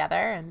dinners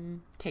together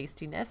and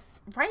tastiness.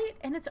 Right?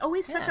 And it's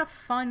always such a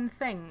fun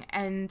thing.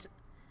 And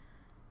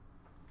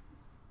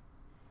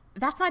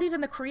that's not even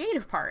the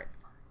creative part.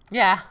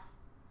 Yeah.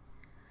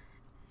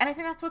 And I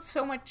think that's what's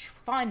so much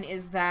fun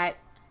is that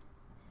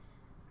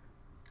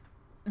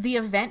the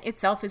event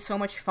itself is so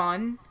much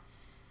fun.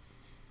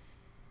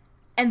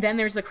 And then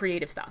there's the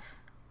creative stuff.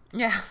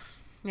 Yeah.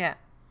 Yeah.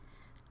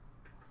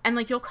 And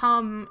like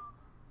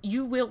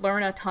you will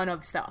learn a ton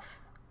of stuff.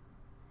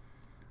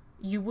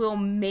 You will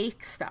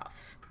make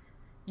stuff.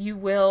 I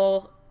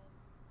will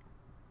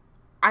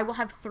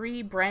have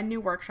 3 brand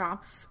new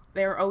workshops.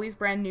 They're always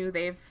brand new.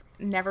 They've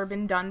never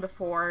been done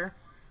before.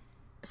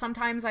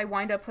 Sometimes I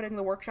wind up putting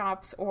the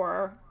workshops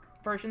or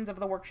versions of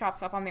the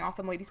workshops up on the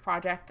Awesome Ladies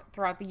Project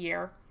throughout the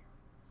year.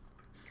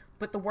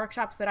 But the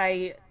workshops that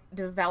I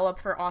develop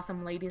for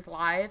Awesome Ladies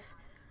Live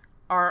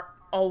are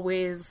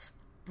always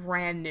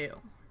brand new.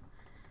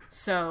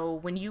 So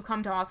when you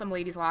come to Awesome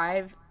Ladies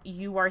Live,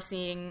 you are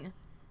seeing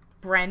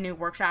brand new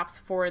workshops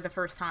for the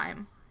first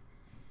time.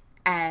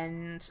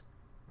 And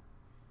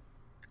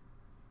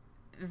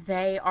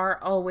they are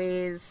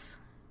always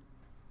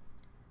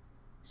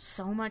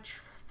so much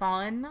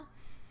fun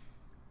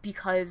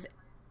because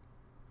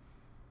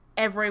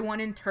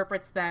everyone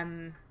interprets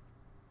them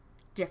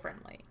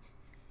differently.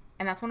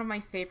 And that's one of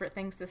my favorite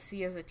things to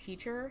see as a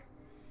teacher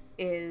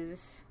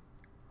is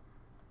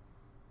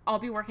I'll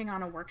be working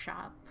on a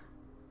workshop.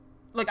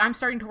 Like, I'm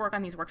starting to work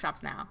on these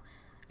workshops now.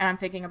 And I'm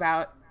thinking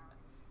about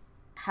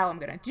how I'm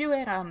going to do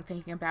it. I'm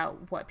thinking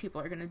about what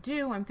people are going to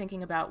do. I'm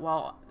thinking about,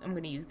 well, I'm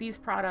going to use these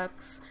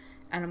products.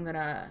 And I'm going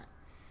to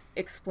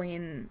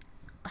explain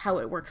how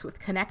it works with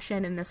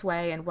connection in this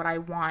way and what I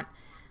want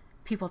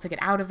people to get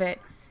out of it.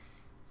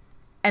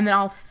 And then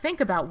I'll think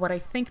about what I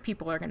think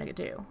people are going to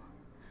do.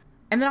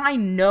 And then I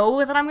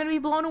know that I'm going to be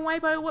blown away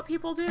by what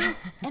people do.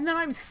 And then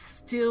I'm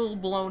still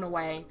blown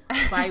away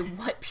by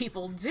what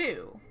people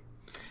do.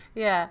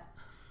 Yeah.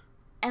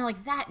 And,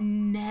 like, that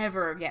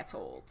never gets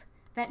old.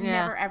 That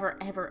never, ever,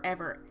 ever,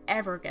 ever,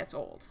 ever gets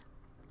old.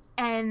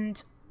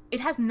 And it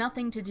has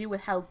nothing to do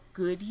with how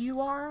good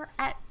you are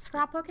at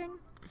scrapbooking.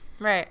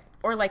 Right.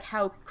 Or, like,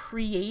 how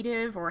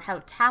creative or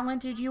how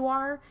talented you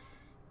are.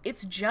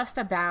 It's just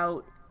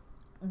about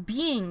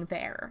being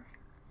there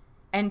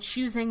and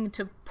choosing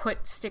to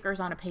put stickers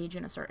on a page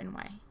in a certain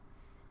way.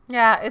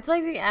 Yeah, it's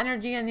like the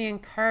energy and the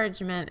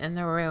encouragement in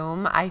the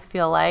room, I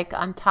feel like,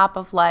 on top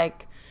of,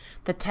 like,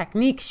 the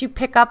techniques you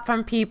pick up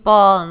from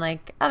people and,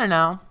 like, I don't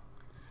know.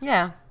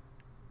 Yeah.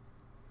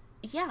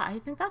 Yeah, I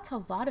think that's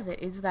a lot of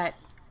it is that,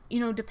 you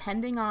know,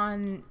 depending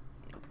on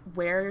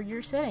where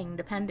you're sitting,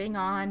 depending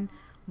on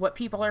what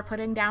people are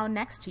putting down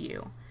next to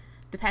you,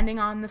 depending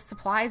on the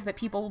supplies that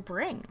people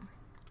bring,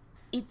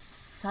 it's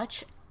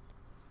such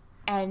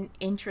an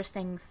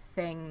interesting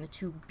thing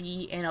to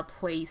be in a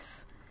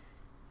place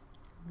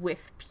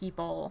with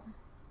people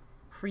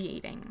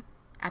creating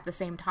at the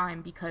same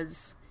time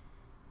because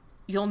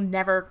you'll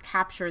never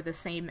capture the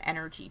same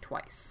energy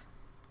twice.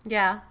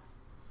 Yeah.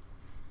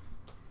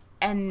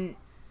 And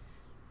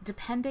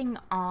depending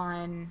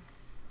on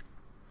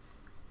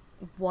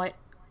what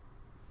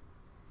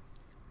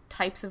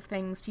types of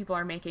things people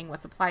are making,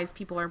 what supplies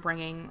people are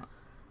bringing,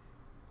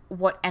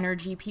 what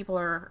energy people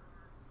are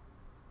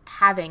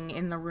having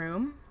in the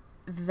room,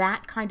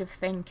 that kind of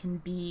thing can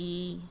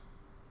be...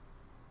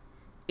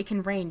 It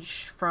can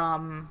range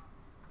from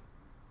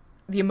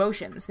the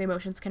emotions. The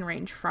emotions can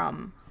range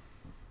from...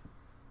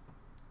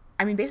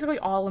 I mean, basically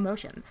all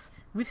emotions.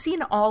 We've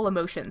seen all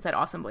emotions at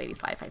Awesome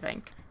Ladies Live, I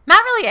think.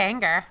 Not really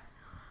anger.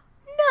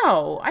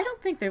 No, I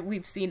don't think that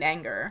we've seen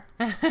anger.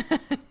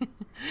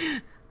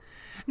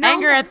 No.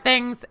 Anger at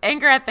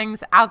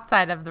things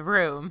outside of the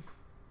room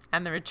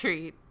and the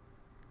retreat,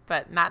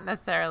 but not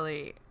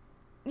necessarily.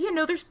 Yeah,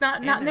 no, there's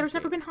there's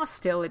never been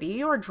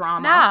hostility or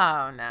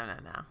drama.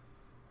 No.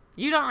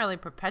 You don't really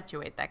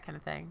perpetuate that kind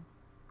of thing.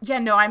 Yeah,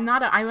 no, I'm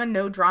a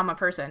no drama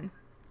person.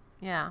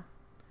 Yeah.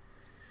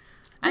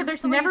 Yeah, and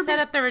there's never never been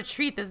at the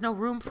retreat. There's no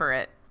room for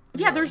it.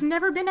 Yeah, really. There's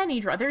never been any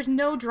drama. There's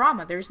no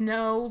drama. There's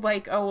no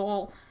like, oh,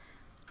 well,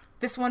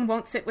 this one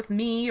won't sit with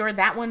me, or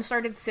that one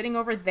started sitting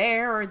over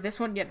there, or this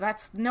one. Yeah,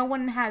 that's no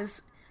one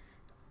has.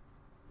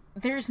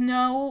 There's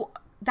no.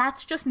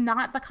 That's just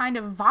not the kind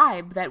of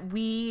vibe that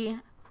we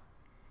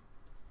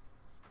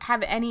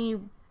have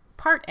any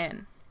part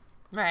in.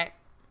 Right.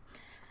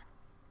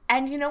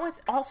 And you know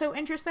what's also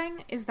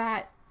interesting is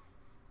that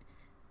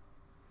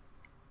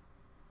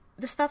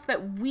the stuff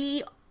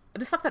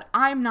that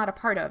I'm not a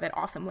part of at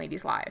Awesome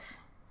Ladies Live.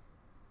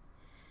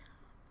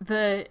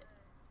 The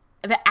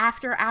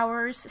after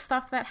hours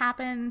stuff that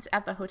happens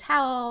at the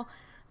hotel,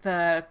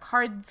 the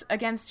Cards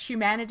Against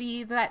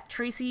Humanity that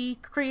Tracy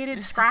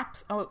created,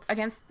 Scraps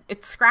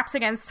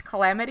Against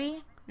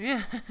Calamity.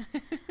 Yeah.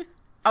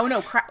 Oh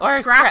no,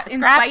 Scraps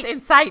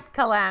Incite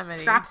Calamity.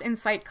 Scraps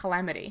Incite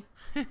Calamity.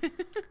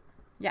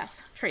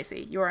 Yes,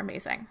 Tracy, you're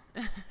amazing.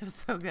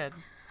 So good.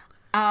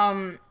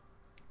 And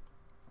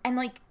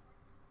like,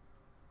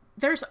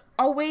 there's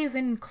always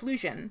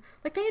inclusion.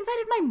 Like, they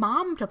invited my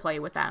mom to play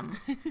with them.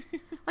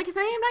 Like, if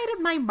they invited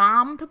my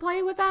mom to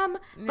play with them,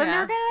 then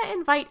they're gonna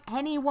invite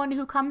anyone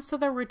who comes to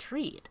the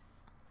retreat.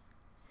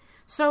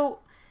 So,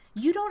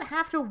 you don't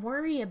have to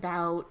worry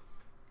about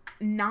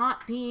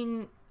not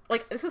being...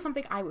 Like, this is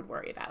something I would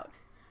worry about.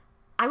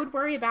 I would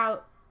worry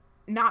about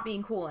not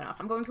being cool enough.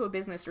 I'm going to a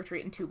business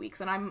retreat in 2 weeks,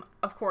 and I'm,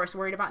 of course,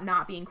 worried about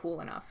not being cool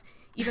enough.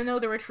 Even though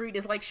the retreat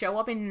is like, show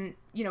up in,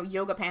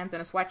 yoga pants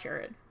and a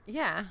sweatshirt.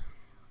 Yeah.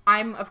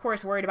 I'm, of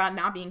course, worried about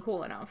not being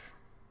cool enough.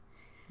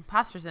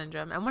 Imposter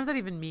syndrome. And what does that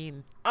even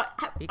mean?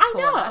 I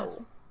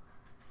know.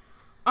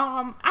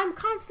 I'm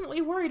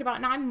constantly worried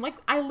about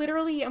I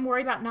literally am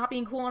worried about not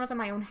being cool enough in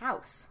my own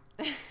house.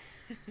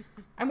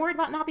 I'm worried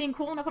about not being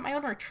cool enough at my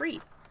own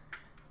retreat.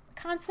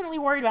 Constantly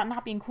worried about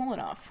not being cool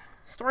enough.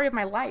 Story of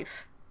my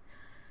life.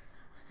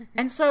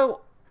 And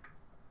so,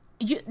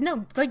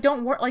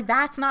 don't worry. Like,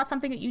 that's not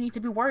something that you need to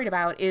be worried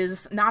about,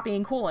 is not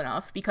being cool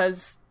enough,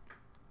 because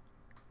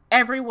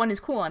everyone is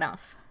cool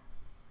enough.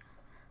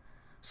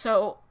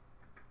 So,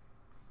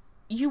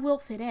 you will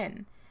fit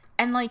in.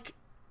 And, like,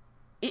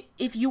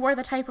 if you are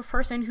the type of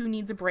person who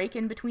needs a break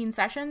in between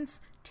sessions,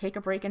 take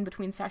a break in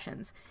between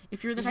sessions.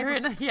 If you're the type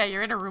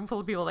you're in a room full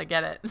of people that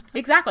get it.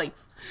 Exactly.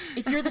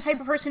 If you're the type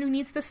of person who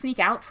needs to sneak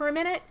out for a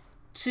minute,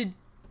 to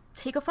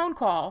take a phone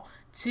call,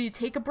 to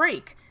take a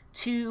break,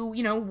 to,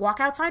 walk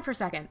outside for a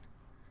second,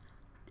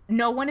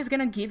 no one is going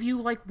to give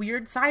you, like,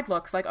 weird side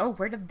looks, like, oh,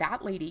 where did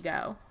that lady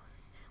go?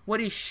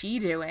 What is she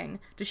doing?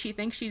 Does she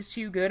think she's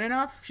too good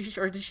enough?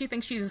 Or does she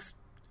think she's...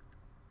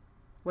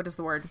 What is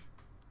the word?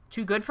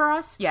 Too good for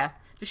us? Yeah.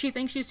 Does she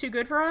think she's too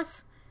good for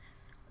us?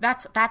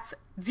 That's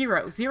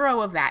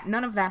zero of that.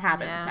 None of that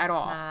happens at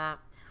all.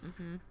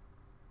 Mm-hmm.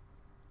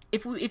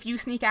 If you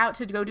sneak out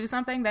to go do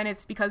something, then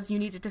it's because you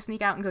needed to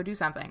sneak out and go do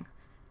something.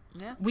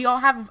 Yeah. We all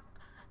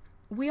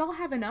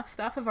have enough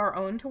stuff of our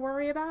own to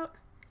worry about,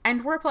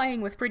 and we're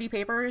playing with pretty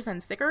papers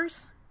and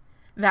stickers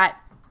that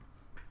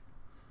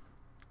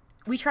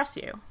we trust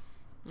you.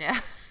 Yeah.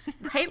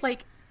 Right?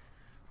 Like,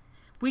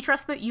 we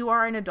trust that you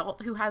are an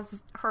adult who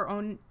has her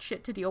own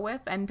shit to deal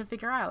with and to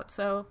figure out.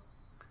 So,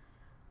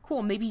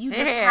 cool. Maybe you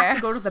just have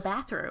to go to the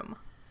bathroom.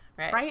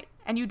 Right?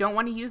 And you don't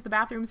want to use the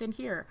bathrooms in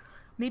here.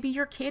 Maybe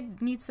your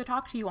kid needs to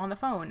talk to you on the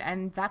phone,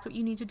 and that's what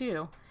you need to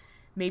do.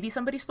 Maybe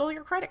somebody stole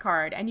your credit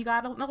card, and you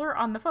got an alert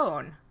on the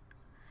phone.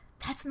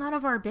 That's none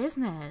of our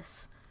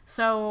business.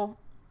 So,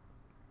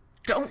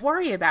 don't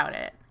worry about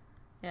it.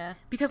 Yeah.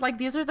 Because, like,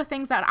 these are the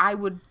things that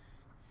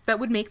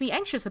would make me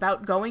anxious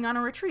about going on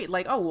a retreat.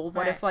 Like, oh, well,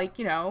 what if, like,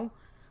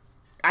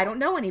 I don't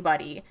know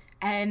anybody,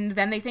 and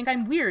then they think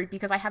I'm weird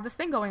because I have this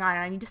thing going on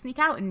and I need to sneak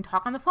out and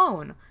talk on the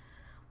phone?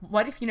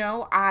 What if,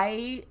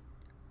 I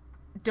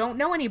don't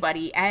know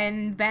anybody,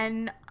 and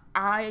then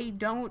I'm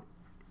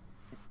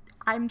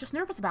just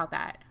nervous about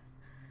that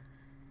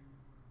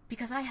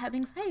because I have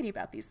anxiety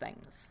about these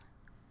things.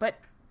 But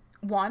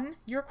 1,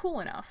 you're cool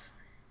enough.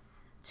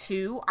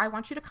 2, I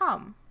want you to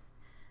come.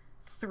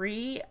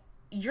 3,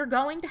 you're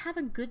going to have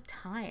a good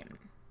time.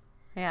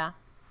 Yeah.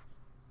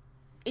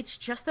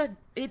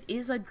 It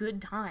is a good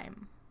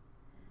time.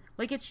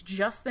 Like, it's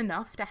just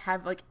enough to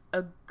have, like,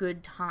 a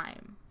good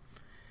time.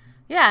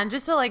 Yeah, and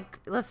just so, like,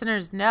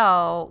 listeners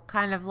know,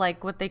 kind of,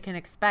 like, what they can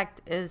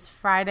expect is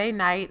Friday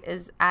night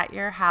is at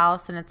your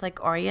house, and it's,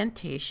 like,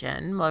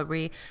 orientation, where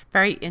we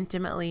very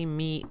intimately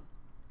meet.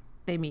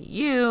 They meet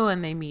you,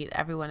 and they meet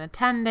everyone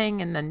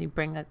attending, and then you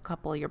bring a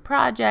couple of your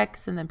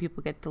projects, and then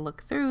people get to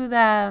look through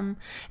them.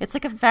 It's,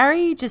 like, a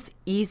very just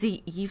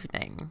easy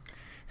evening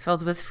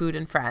filled with food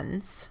and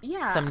friends.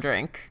 Yeah. Some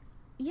drink.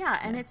 Yeah,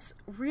 and it's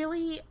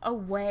really a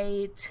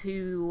way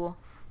to...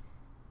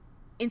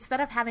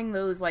 Instead of having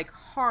those, like,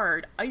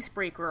 hard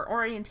icebreaker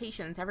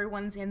orientations,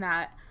 everyone's in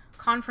that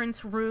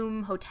conference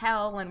room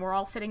hotel and we're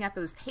all sitting at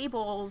those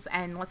tables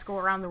and let's go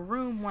around the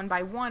room one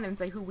by one and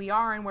say who we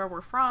are and where we're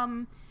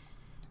from.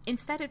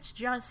 Instead, it's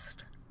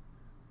just,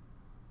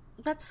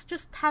 let's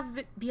just have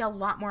it be a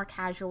lot more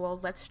casual.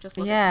 Let's just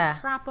look at some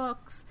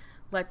scrapbooks.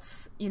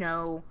 Let's,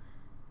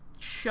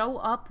 show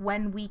up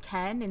when we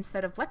can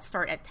instead of let's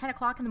start at 10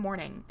 o'clock in the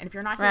morning. And if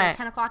you're not here at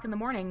 10 o'clock in the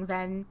morning,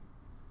 then...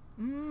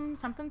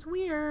 something's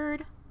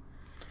weird.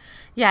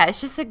 Yeah,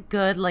 it's just a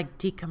good, like,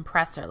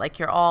 decompressor. Like,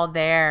 you're all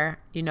there,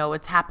 you know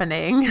what's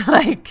happening,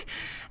 like,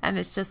 and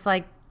it's just,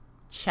 like,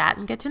 chat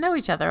and get to know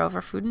each other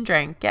over food and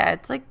drink. Yeah,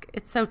 it's, like,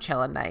 it's so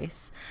chill and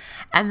nice.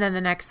 And then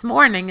the next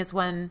morning is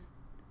when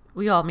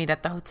we all meet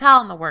at the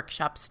hotel and the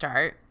workshops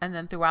start. And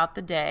then throughout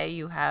the day,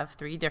 you have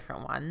 3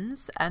 different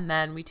ones. And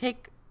then we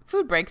take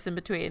food breaks in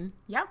between.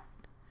 Yep.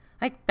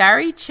 Like,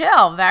 very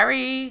chill,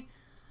 very,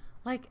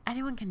 like,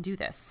 anyone can do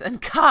this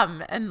and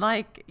come. And,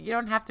 like, you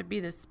don't have to be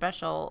this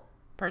special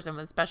person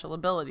with special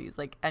abilities.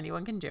 Like,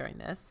 anyone can join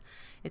this.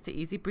 It's an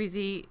easy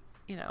breezy,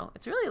 you know,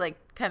 it's really, like,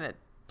 kind of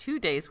 2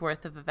 days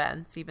worth of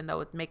events, even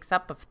though it makes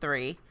up of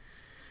 3.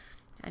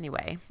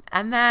 Anyway,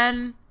 and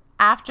then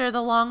after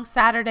the long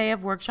Saturday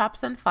of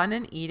workshops and fun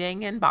and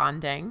eating and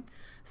bonding,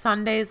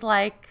 Sunday's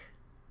like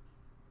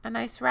a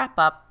nice wrap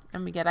up.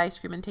 And we get ice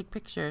cream and take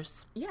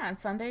pictures. Yeah, and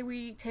Sunday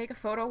we take a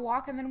photo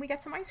walk and then we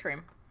get some ice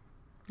cream.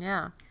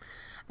 Yeah.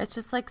 It's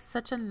just like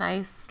such a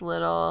nice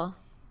little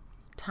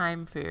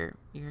time for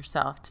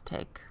yourself to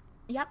take.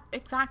 Yep,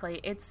 exactly.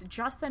 It's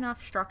just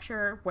enough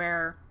structure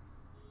where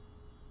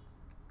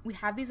we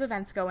have these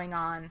events going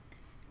on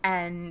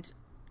and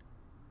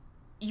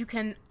you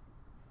can,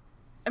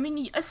 I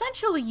mean,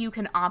 essentially you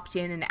can opt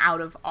in and out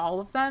of all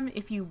of them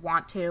if you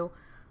want to.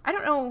 I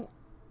don't know.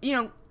 You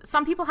know,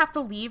 some people have to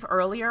leave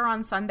earlier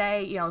on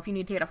Sunday, you know, if you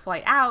need to get a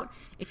flight out,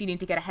 if you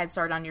need to get a head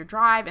start on your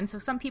drive. And so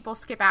some people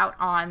skip out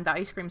on the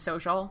ice cream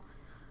social.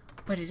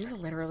 But it is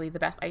literally the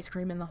best ice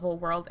cream in the whole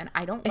world. And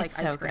I don't like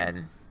ice cream.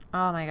 Good.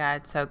 Oh, my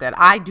God. So good.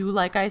 I do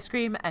like ice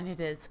cream, and it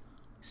is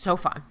so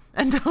fun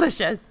and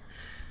delicious.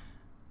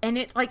 And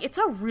it's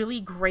a really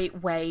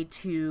great way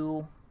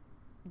to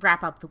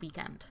wrap up the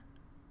weekend.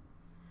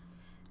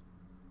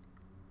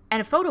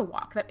 And a photo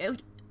walk that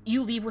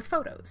you leave with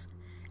photos.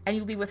 And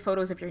you leave with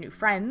photos of your new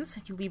friends.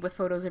 You leave with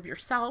photos of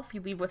yourself.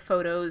 You leave with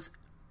photos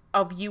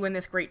of you in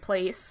this great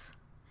place.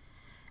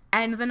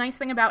 And the nice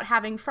thing about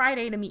having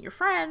Friday to meet your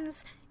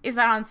friends is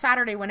that on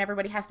Saturday, when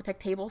everybody has to pick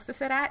tables to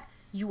sit at,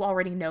 you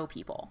already know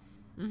people.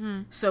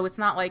 Mm-hmm. So it's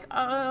not like,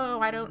 oh,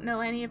 I don't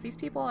know any of these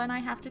people and I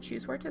have to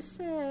choose where to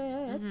sit.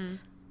 Mm-hmm.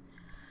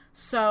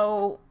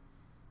 So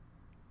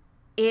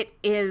it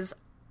is,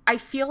 I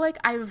feel like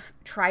I've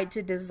tried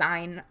to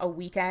design a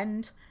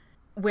weekend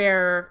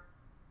where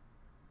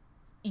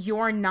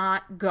you're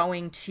not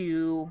going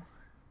to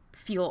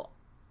feel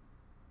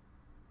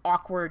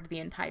awkward the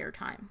entire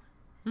time.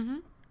 Mm-hmm.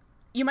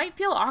 You might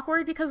feel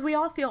awkward because we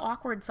all feel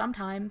awkward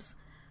sometimes,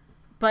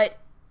 but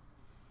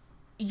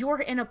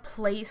you're in a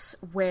place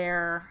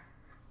where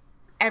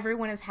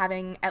everyone is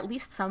having at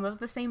least some of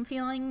the same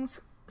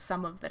feelings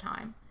some of the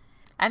time.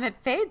 And it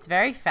fades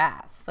very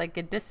fast. Like,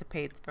 it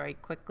dissipates very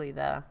quickly,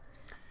 the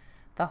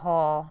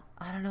whole,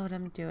 I don't know what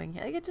I'm doing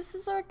here. Like, it just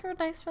is like a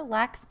nice,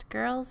 relaxed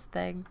girls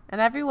thing.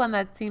 And everyone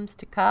that seems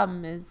to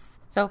come is,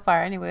 so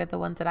far anyway, the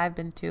ones that I've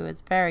been to,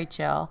 is very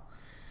chill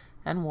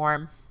and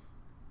warm.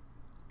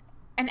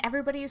 And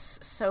everybody's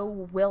so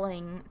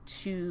willing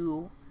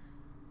to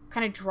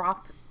kind of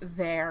drop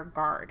their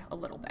guard a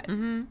little bit.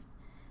 Mm-hmm.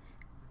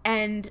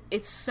 And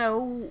it's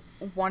so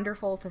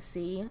wonderful to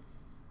see.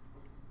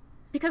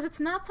 Because it's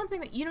not something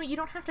that, you know, you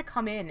don't have to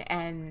come in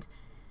and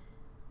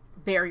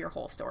bear your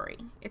whole story.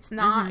 It's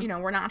not, mm-hmm. you know,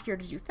 we're not here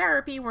to do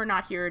therapy. We're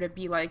not here to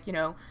be like, you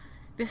know,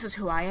 this is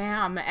who I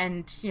am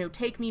and, you know,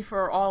 take me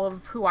for all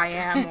of who I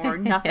am or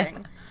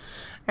nothing.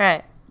 Yeah.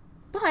 Right.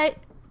 But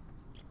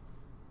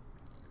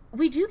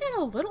we do get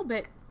a little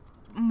bit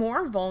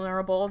more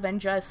vulnerable than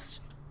just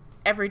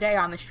every day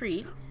on the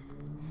street.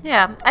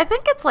 Yeah, I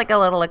think it's like a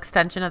little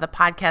extension of the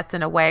podcast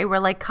in a way, where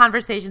like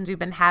conversations we've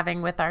been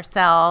having with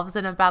ourselves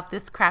and about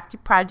this crafty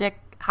project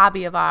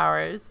hobby of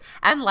ours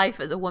and life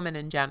as a woman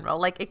in general,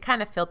 like it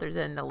kind of filters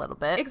in a little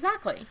bit.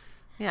 Exactly.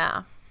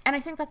 Yeah. And I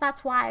think that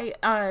that's why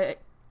I've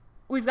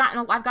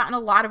gotten a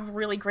lot of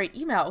really great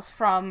emails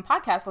from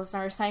podcast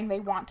listeners saying they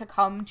want to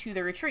come to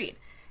the retreat.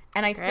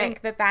 And I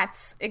think that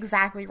that's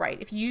exactly right.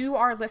 If you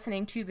are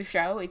listening to the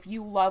show, if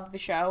you love the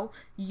show,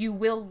 you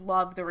will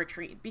love the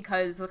retreat,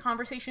 because the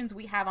conversations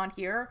we have on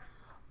here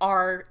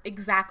are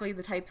exactly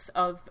the types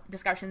of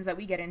discussions that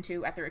we get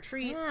into at the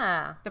retreat.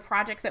 Yeah. The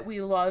projects that we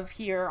love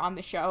here on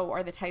the show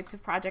are the types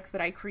of projects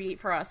that I create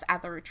for us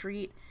at the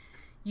retreat.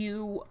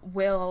 You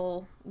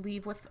will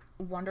leave with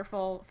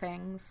wonderful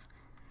things.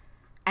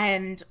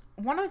 And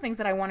one of the things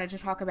that I wanted to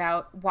talk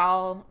about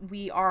while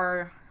we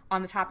are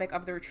on the topic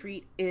of the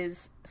retreat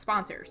is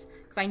sponsors,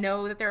 because I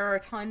know that there are a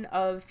ton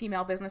of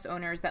female business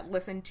owners that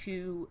listen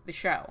to the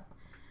show.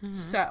 Mm-hmm.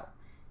 So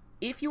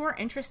if you are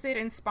interested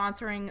in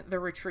sponsoring the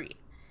retreat,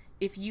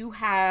 if you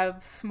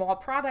have small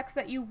products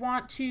that you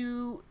want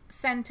to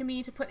send to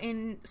me to put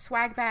in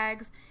swag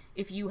bags,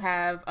 if you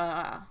have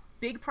a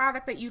big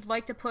product that you'd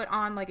like to put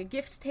on like a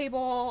gift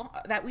table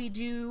that we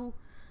do,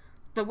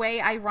 the way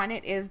I run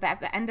it is that at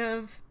the end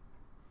of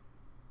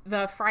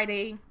the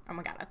Friday,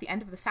 at the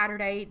end of the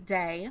Saturday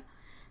day,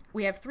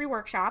 we have 3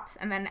 workshops,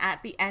 and then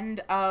at the end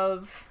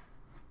of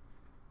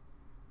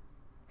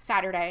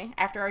Saturday,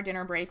 after our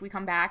dinner break, we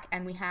come back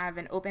and we have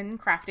an open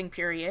crafting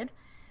period,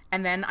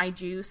 and then I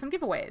do some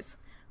giveaways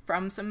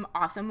from some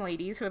awesome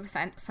ladies who have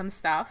sent some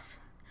stuff,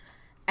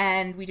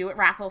 and we do it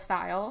raffle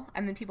style,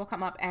 and then people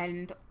come up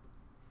and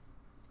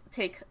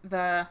take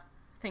the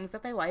things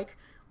that they like,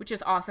 which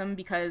is awesome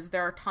because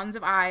there are tons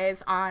of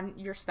eyes on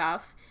your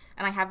stuff.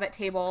 And I have that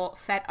table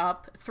set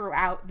up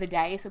throughout the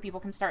day so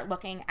people can start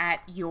looking at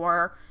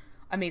your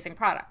amazing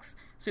products.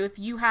 So if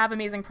you have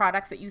amazing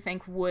products that you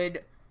think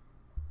would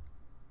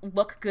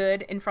look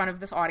good in front of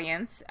this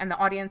audience, and the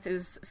audience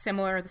is the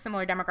similar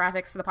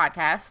demographics to the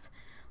podcast,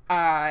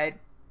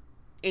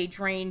 age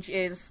range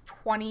is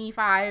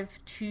 25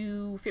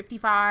 to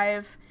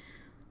 55,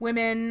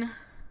 women,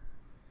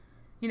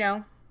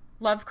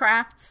 love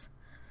crafts,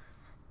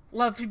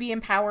 love to be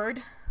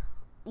empowered,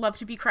 love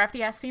to be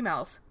crafty ass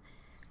females.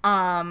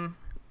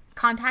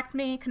 Contact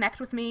me, connect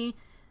with me,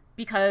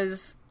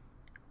 because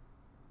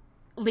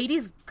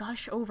ladies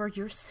gush over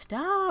your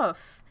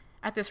stuff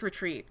at this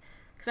retreat.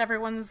 Because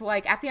everyone's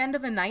like, at the end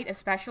of the night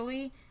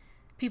especially,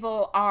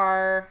 people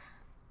are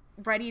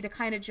ready to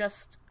kind of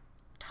just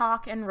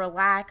talk and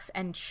relax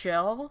and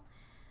chill.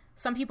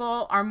 Some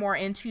people are more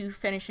into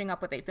finishing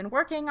up what they've been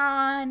working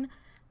on,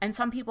 and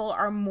some people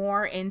are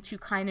more into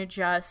kind of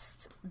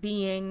just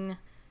being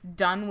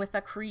done with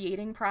the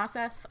creating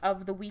process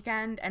of the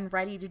weekend and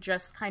ready to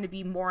just kind of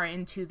be more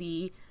into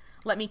the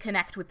let me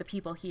connect with the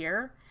people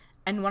here.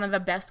 And one of the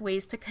best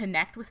ways to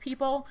connect with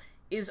people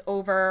is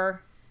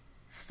over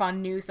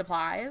fun new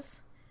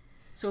supplies.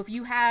 So if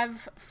you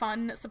have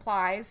fun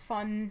supplies,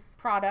 fun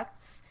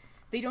products,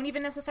 they don't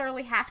even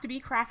necessarily have to be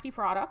crafty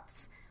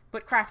products,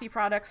 but crafty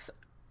products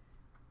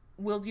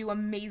will do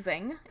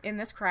amazing in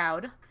this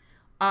crowd.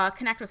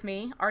 Connect with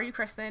me,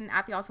 Kristen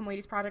at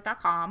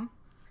theawesomeladiesproject.com,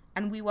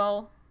 and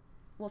we'll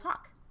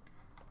talk.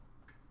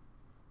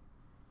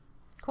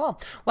 Cool.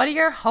 What are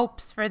your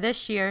hopes for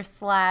this year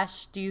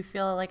 / do you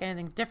feel like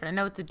anything's different? I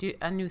know it's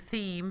a new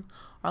theme,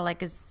 or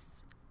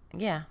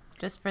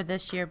just for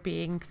this year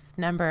being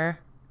number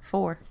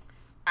 4.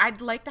 I'd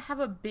like to have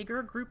a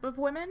bigger group of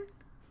women.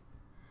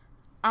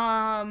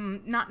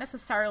 Not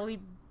necessarily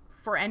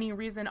for any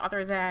reason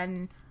other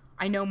than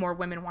I know more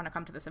women want to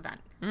come to this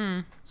event.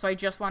 So I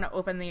just want to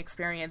open the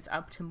experience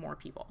up to more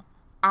people.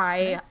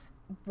 I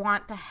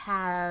want to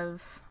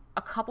have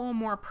a couple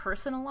more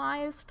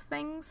personalized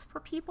things for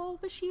people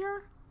this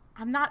year.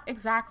 I'm not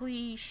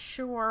exactly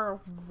sure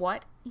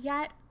what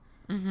yet,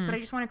 but I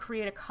just want to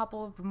create a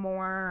couple of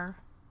more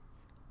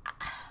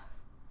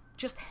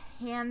just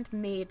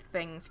handmade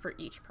things for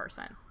each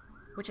person,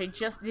 which I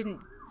just didn't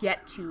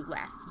get to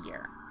last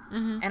year.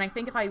 And I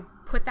think if I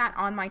put that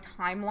on my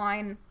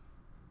timeline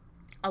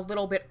a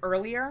little bit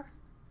earlier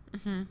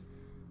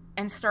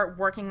and start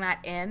working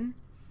that in,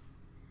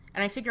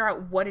 and I figure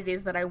out what it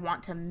is that I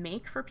want to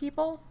make for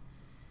people,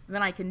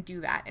 then I can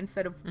do that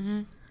instead of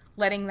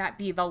letting that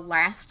be the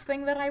last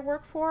thing that I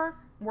work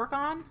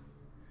on.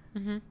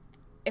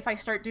 If I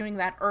start doing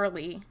that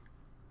early,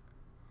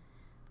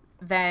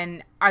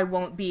 then I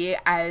won't be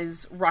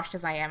as rushed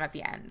as I am at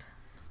the end.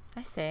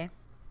 I see.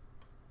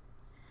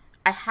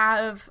 I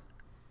have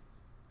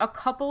a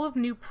couple of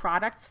new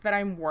products that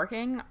I'm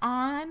working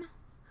on.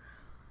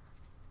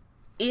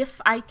 If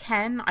I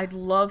can, I'd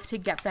love to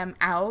get them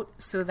out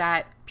so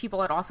that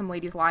people at Awesome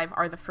Ladies Live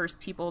are the first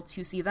people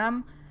to see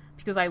them,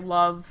 because I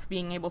love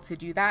being able to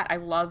do that. I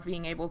love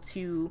being able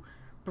to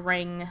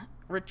bring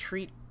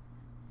retreat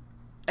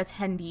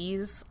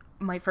attendees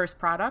my first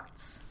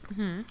products.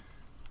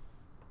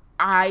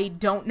 I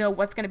don't know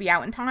what's going to be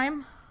out in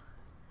time,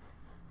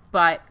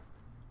 but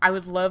I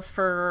would love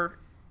for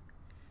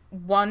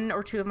 1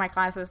 or 2 of my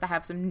classes to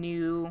have some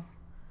new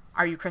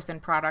Are You Kristen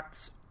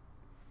products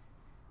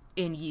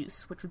in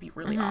use, which would be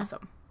really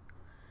awesome.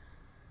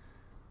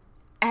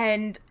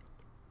 And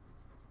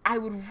I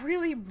would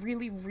really,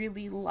 really,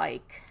 really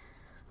like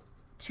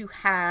to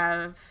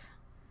have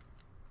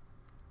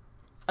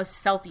a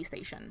selfie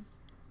station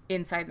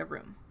inside the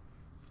room.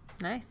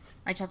 Nice.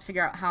 I just have to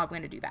figure out how I'm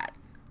going to do that.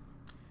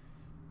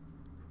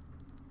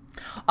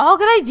 All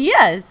good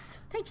ideas.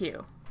 Thank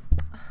you.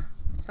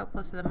 So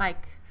close to the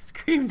mic.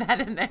 Scream that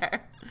in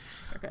there.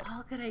 Okay.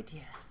 All good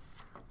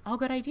ideas. All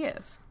good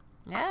ideas.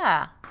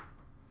 Yeah.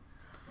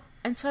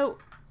 And so,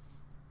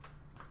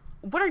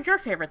 what are your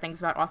favorite things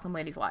about Awesome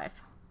Ladies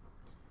Live?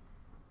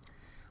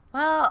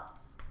 Well,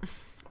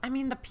 I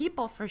mean, the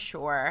people for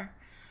sure,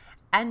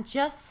 and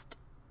just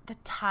the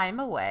time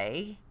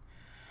away.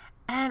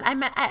 And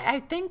I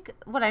think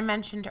what I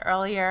mentioned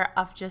earlier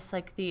of just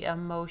like the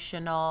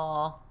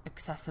emotional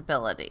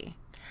accessibility.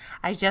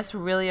 I just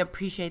really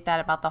appreciate that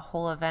about the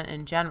whole event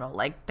in general.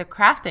 Like, the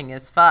crafting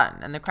is fun,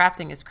 and the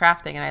crafting is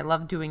crafting, and I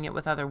love doing it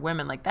with other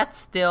women. Like, that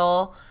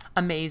still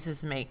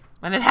amazes me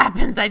when it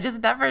happens.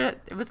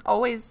 It was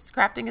always,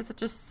 crafting is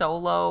such a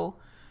solo,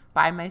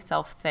 by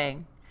myself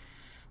thing.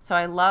 So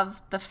I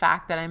love the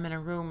fact that I'm in a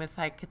room with,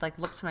 I could like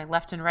look to my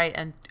left and right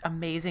and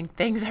amazing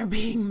things are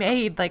being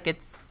made. Like,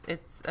 it's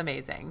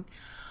amazing.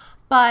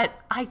 But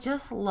I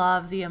just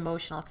love the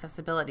emotional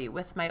accessibility.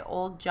 With my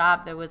old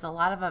job, there was a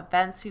lot of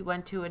events we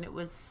went to, and it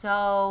was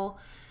so,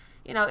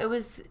 it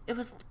was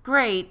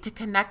great to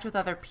connect with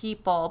other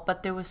people,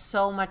 but there was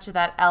so much of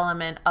that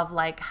element of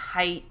like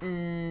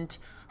heightened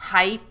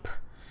hype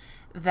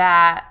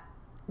that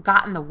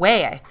got in the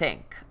way, I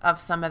think, of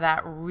some of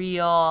that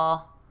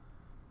real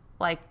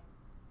like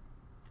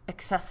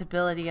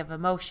accessibility of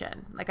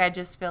emotion. Like, I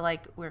just feel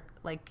like we're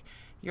like,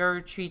 your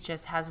retreat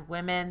just has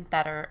women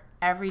that are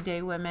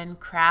everyday women,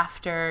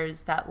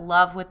 crafters, that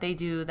love what they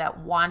do, that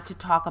want to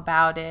talk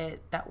about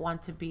it, that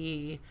want to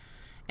be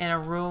in a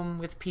room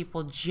with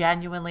people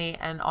genuinely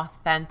and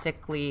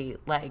authentically,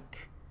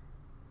 like,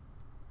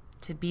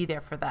 to be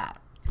there for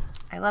that.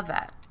 I love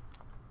that.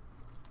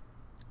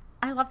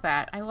 I love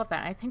that. I love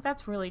that. I think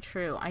that's really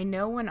true. I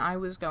know when I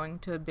was going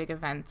to big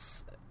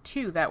events,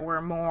 too, that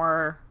were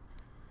more,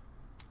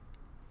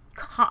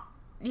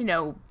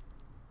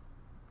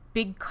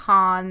 big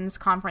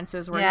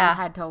conferences where you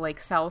had to, like,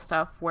 sell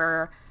stuff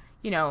where,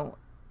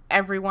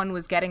 everyone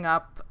was getting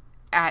up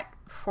at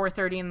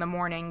 4:30 in the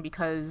morning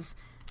because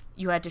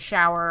you had to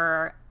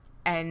shower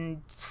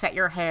and set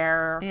your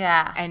hair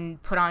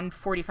and put on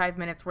 45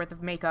 minutes worth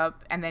of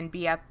makeup and then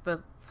be at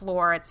the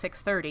floor at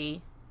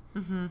 6:30.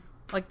 Mm-hmm.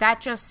 Like,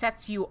 that just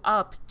sets you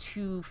up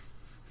to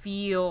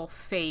feel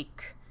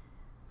fake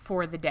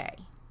for the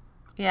day.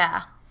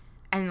 Yeah.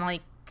 And,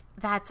 like,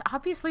 that's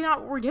obviously not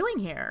what we're doing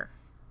here.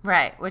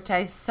 Right, which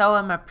I so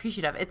am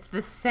appreciative. It's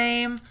the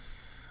same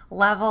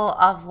level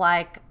of,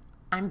 like,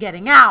 I'm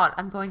getting out,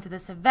 I'm going to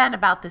this event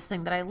about this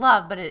thing that I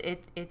love, but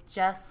it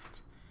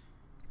just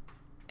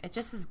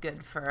is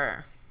good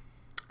for,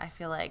 I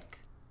feel like,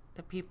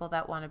 the people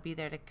that want to be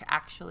there to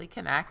actually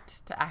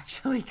connect, to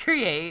actually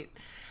create.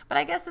 But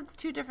I guess it's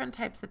two different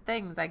types of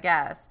things, I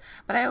guess.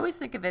 But I always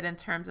think of it in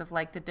terms of,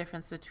 like, the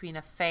difference between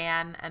a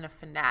fan and a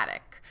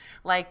fanatic.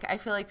 Like, I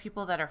feel like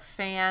people that are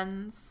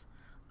fans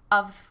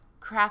of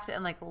craft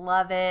and, like,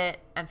 love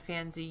it and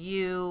fans of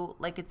you,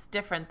 like, it's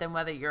different than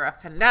whether you're a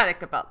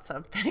fanatic about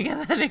something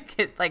and then it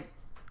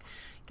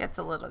gets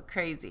a little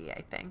crazy,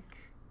 I think.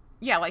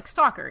 Yeah, like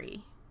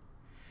stalkery.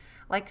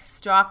 Like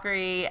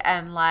stalkery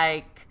and,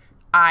 like,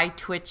 eye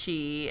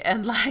twitchy,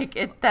 and, like,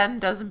 it then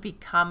doesn't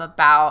become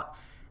about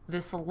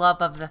this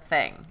love of the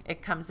thing.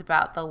 It comes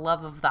about the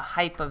love of the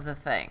hype of the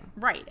thing.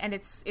 Right, and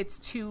it's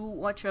too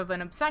much of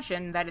an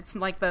obsession that it's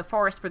like the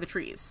forest for the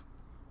trees.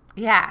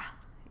 Yeah,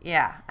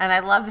 and I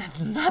love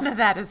that none of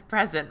that is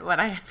present when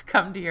I have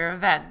come to your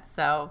event,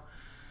 so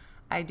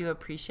I do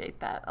appreciate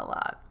that a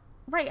lot.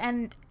 Right,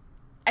 and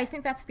I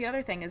think that's the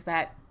other thing is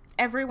that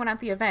everyone at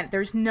the event,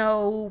 there's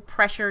no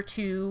pressure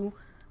to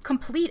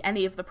complete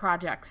any of the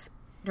projects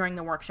during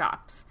the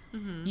workshops.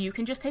 Mm-hmm. You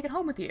can just take it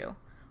home with you.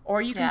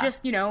 Or you can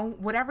just,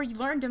 whatever you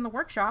learned in the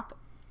workshop,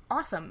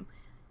 awesome.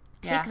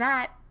 Take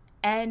that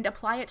and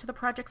apply it to the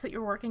projects that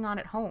you're working on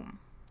at home.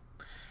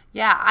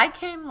 Yeah, I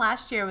came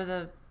last year with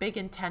a big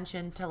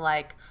intention to,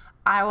 like,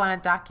 I want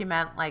to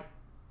document, like,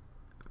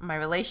 my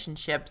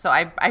relationship. So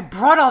I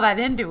brought all that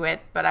into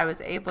it, but I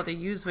was able to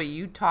use what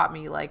you taught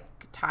me, like,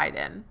 tied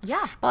in.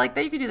 Yeah. But, like,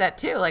 that you could do that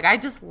too. Like, I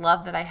just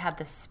love that I had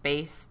the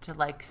space to,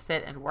 like,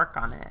 sit and work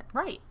on it.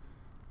 Right.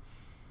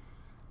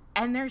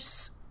 And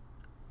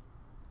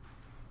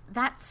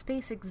that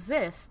space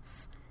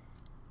exists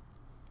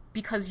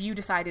because you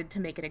decided to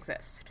make it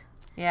exist.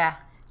 Yeah.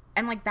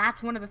 And, like,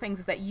 that's one of the things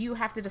is that you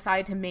have to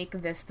decide to make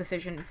this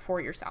decision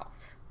for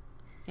yourself.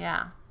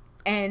 Yeah.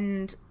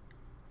 And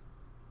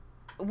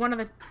one of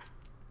the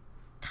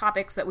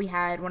topics that we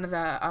had, one of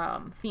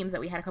the themes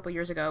that we had a couple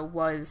years ago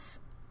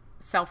was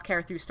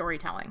self-care through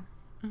storytelling.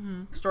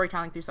 Mm-hmm.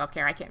 Storytelling through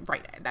self-care. I can't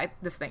write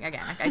this thing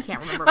again. I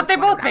can't remember. But they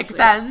both make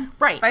sense.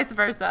 Right. Vice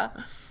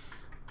versa.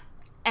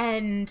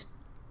 And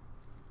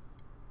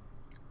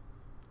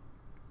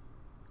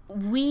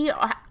we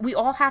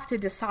all have to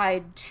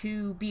decide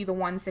to be the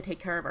ones that take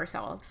care of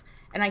ourselves.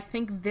 And I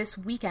think this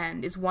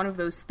weekend is one of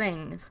those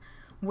things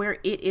where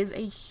it is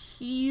a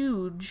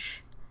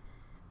huge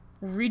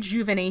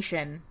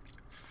rejuvenation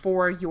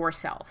for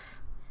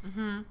yourself.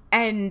 Mm-hmm.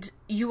 And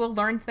you will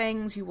learn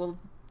things, you will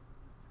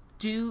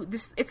do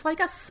this. It's like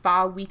a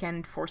spa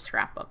weekend for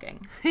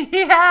scrapbooking.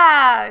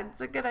 Yeah, it's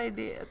a good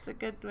idea. It's a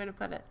good way to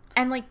put it.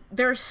 And, like,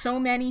 there are so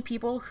many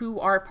people who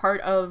are part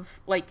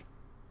of, like,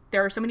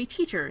 there are so many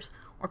teachers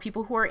or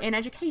people who are in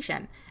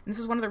education. And this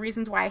is one of the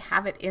reasons why I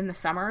have it in the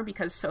summer,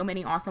 because so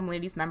many Awesome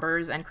Ladies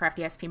members and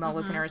Crafty Ass Female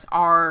listeners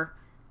are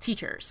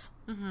teachers.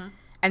 Mm-hmm.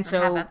 And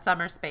so have that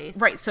summer space.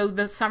 Right. So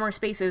the summer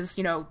space is,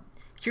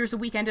 here's a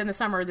weekend in the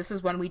summer. This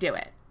is when we do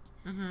it.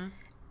 Mm-hmm.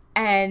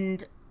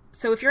 And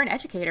so if you're an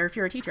educator, if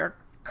you're a teacher,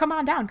 come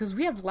on down, because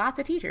we have lots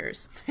of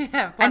teachers.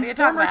 Yeah, and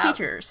former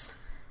teachers.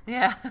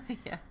 Yeah,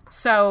 yeah.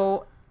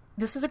 So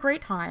this is a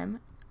great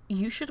time.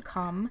 You should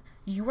come.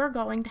 You are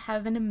going to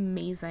have an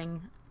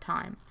amazing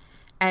time.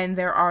 And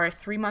there are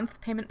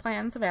 3-month payment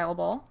plans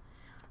available.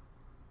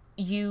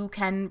 You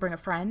can bring a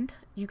friend.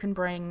 You can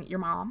bring your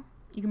mom.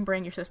 You can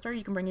bring your sister.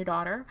 You can bring your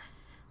daughter.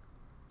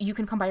 You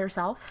can come by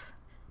yourself.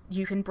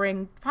 You can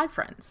bring 5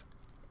 friends.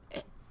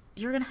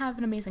 You're going to have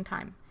an amazing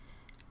time.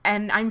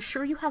 And I'm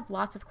sure you have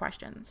lots of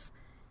questions.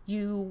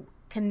 You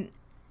can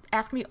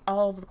ask me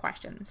all of the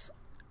questions.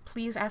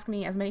 Please ask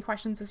me as many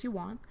questions as you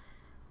want.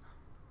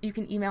 You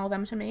can email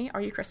them to me.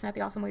 Are you Kristen at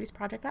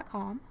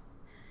theawesomeladiesproject.com.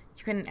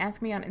 You can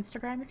ask me on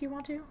Instagram if you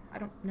want to. I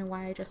don't know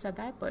why I just said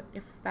that, but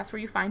if that's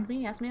where you find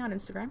me, ask me on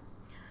Instagram.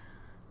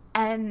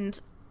 And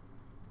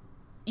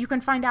you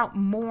can find out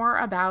more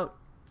about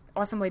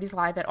Awesome Ladies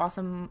Live at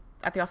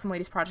at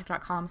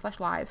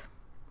theawesomeladiesproject.com/live.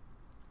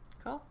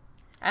 Cool.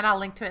 And I'll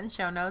link to it in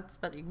show notes,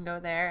 but you can go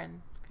there,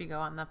 and if you go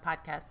on the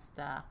podcast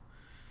and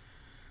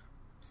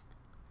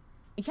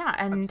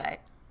website.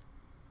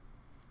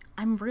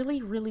 I'm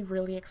really, really,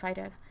 really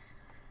excited.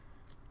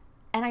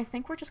 And I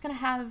think we're just going to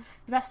have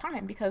the best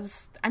time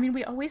because, I mean,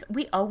 we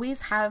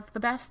always have the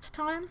best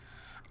time.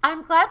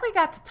 I'm glad we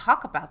got to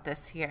talk about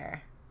this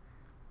here.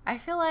 I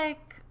feel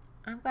like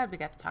I'm glad we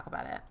got to talk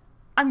about it.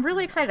 I'm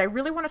really excited. I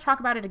really want to talk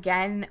about it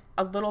again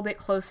a little bit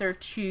closer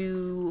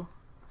to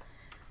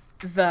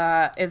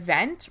the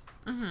event.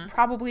 Mm-hmm.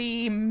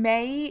 Probably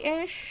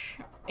May-ish,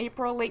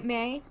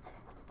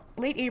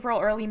 late April,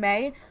 early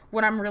May,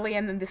 when I'm really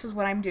in, and this is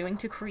what I'm doing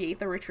to create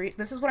the retreat.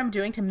 This is what I'm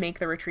doing to make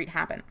the retreat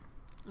happen.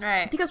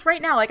 Right. Because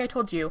right now, like I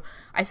told you,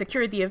 I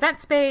secured the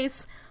event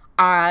space.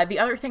 The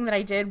other thing that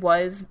I did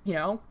was,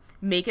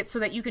 make it so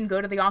that you can go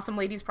to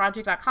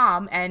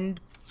theawesomeladiesproject.com and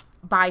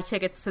buy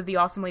tickets to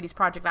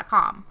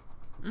theawesomeladiesproject.com.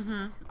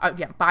 Mm-hmm.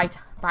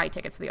 Buy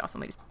tickets to the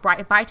Awesome Ladies.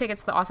 Buy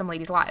tickets to the Awesome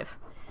Ladies Live.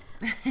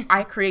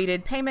 I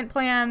created payment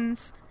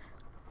plans.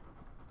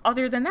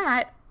 Other than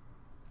that,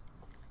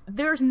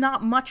 there's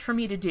not much for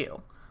me to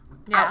do.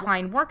 Yeah.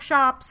 Outline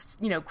workshops,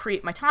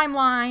 create my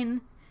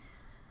timeline.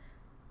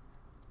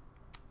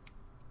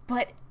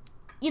 But,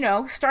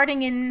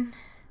 starting in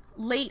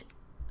late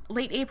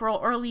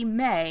April, early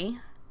May,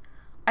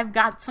 I've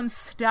got some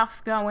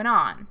stuff going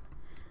on.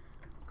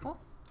 Cool.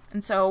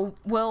 And so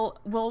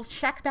we'll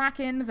check back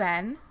in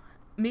then.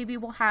 Maybe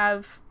we'll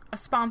have a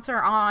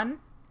sponsor on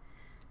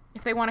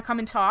if they want to come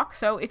and talk.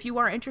 So if you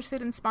are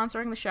interested in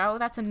sponsoring the show,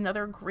 that's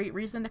another great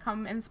reason to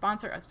come and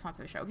sponsor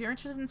the show. If you're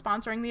interested in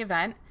sponsoring the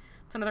event,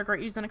 it's another great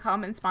reason to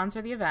come and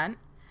sponsor the event.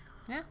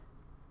 Yeah.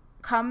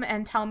 Come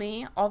and tell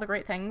me all the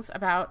great things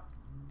about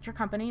your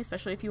company,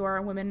 especially if you are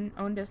a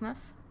women-owned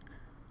business.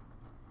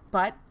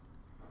 But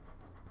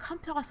come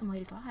to Awesome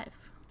Ladies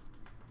Live.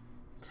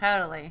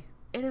 Totally.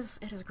 It is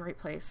a great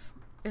place.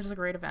 It is a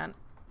great event.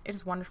 It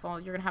is wonderful.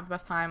 You're going to have the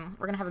best time.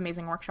 We're going to have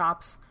amazing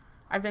workshops.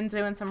 I've been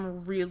doing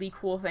some really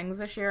cool things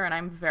this year, and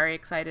I'm very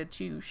excited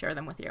to share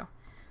them with you.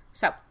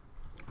 So,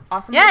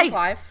 Awesome Ladies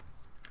Live,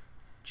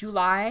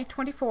 July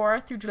 24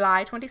 through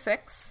July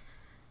 26,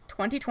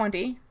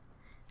 2020.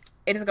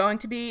 It is going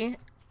to be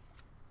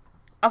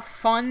a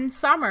fun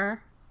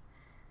summer.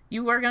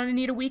 You are going to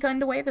need a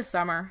weekend away this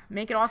summer.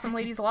 Make it Awesome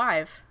Ladies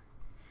Live.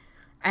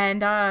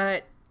 And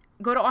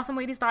go to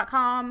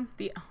awesomeladies.com.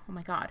 Oh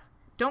my God.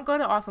 Don't go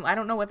to Awesome. I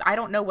don't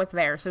know what's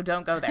there, so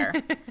don't go there.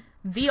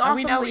 The Awesome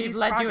we know Ladies we've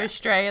led Project. you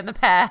astray in the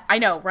past. I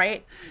know,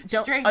 right?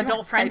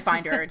 Adult friend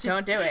finder.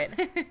 Don't do it.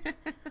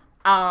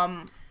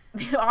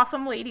 The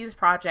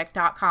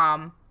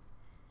awesomeladiesproject.com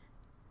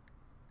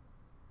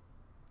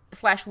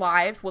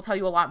 /live will tell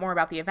you a lot more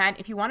about the event.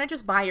 If you want to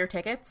just buy your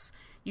tickets,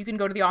 you can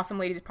go to the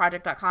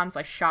awesomeladiesproject.com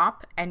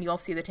 /shop and you'll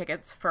see the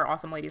tickets for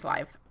Awesome Ladies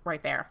Live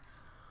right there.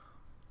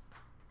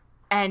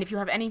 And if you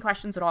have any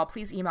questions at all,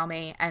 please email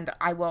me and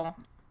I will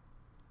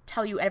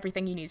tell you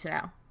everything you need to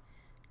know.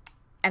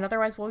 And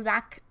otherwise, we'll be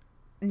back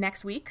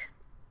next week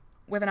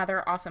with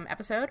another awesome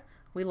episode.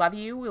 We love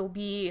you. We'll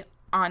be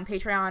on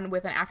Patreon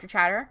with an after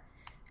chatter.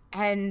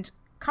 And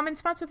come and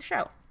sponsor the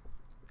show.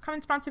 Come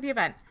and sponsor the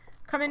event.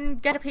 Come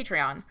and get a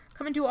Patreon.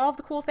 Come and do all of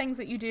the cool things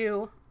that you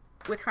do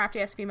with Crafty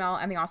as Female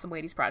and the Awesome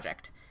Ladies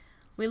Project.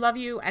 We love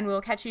you, and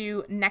we'll catch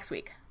you next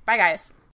week. Bye, guys.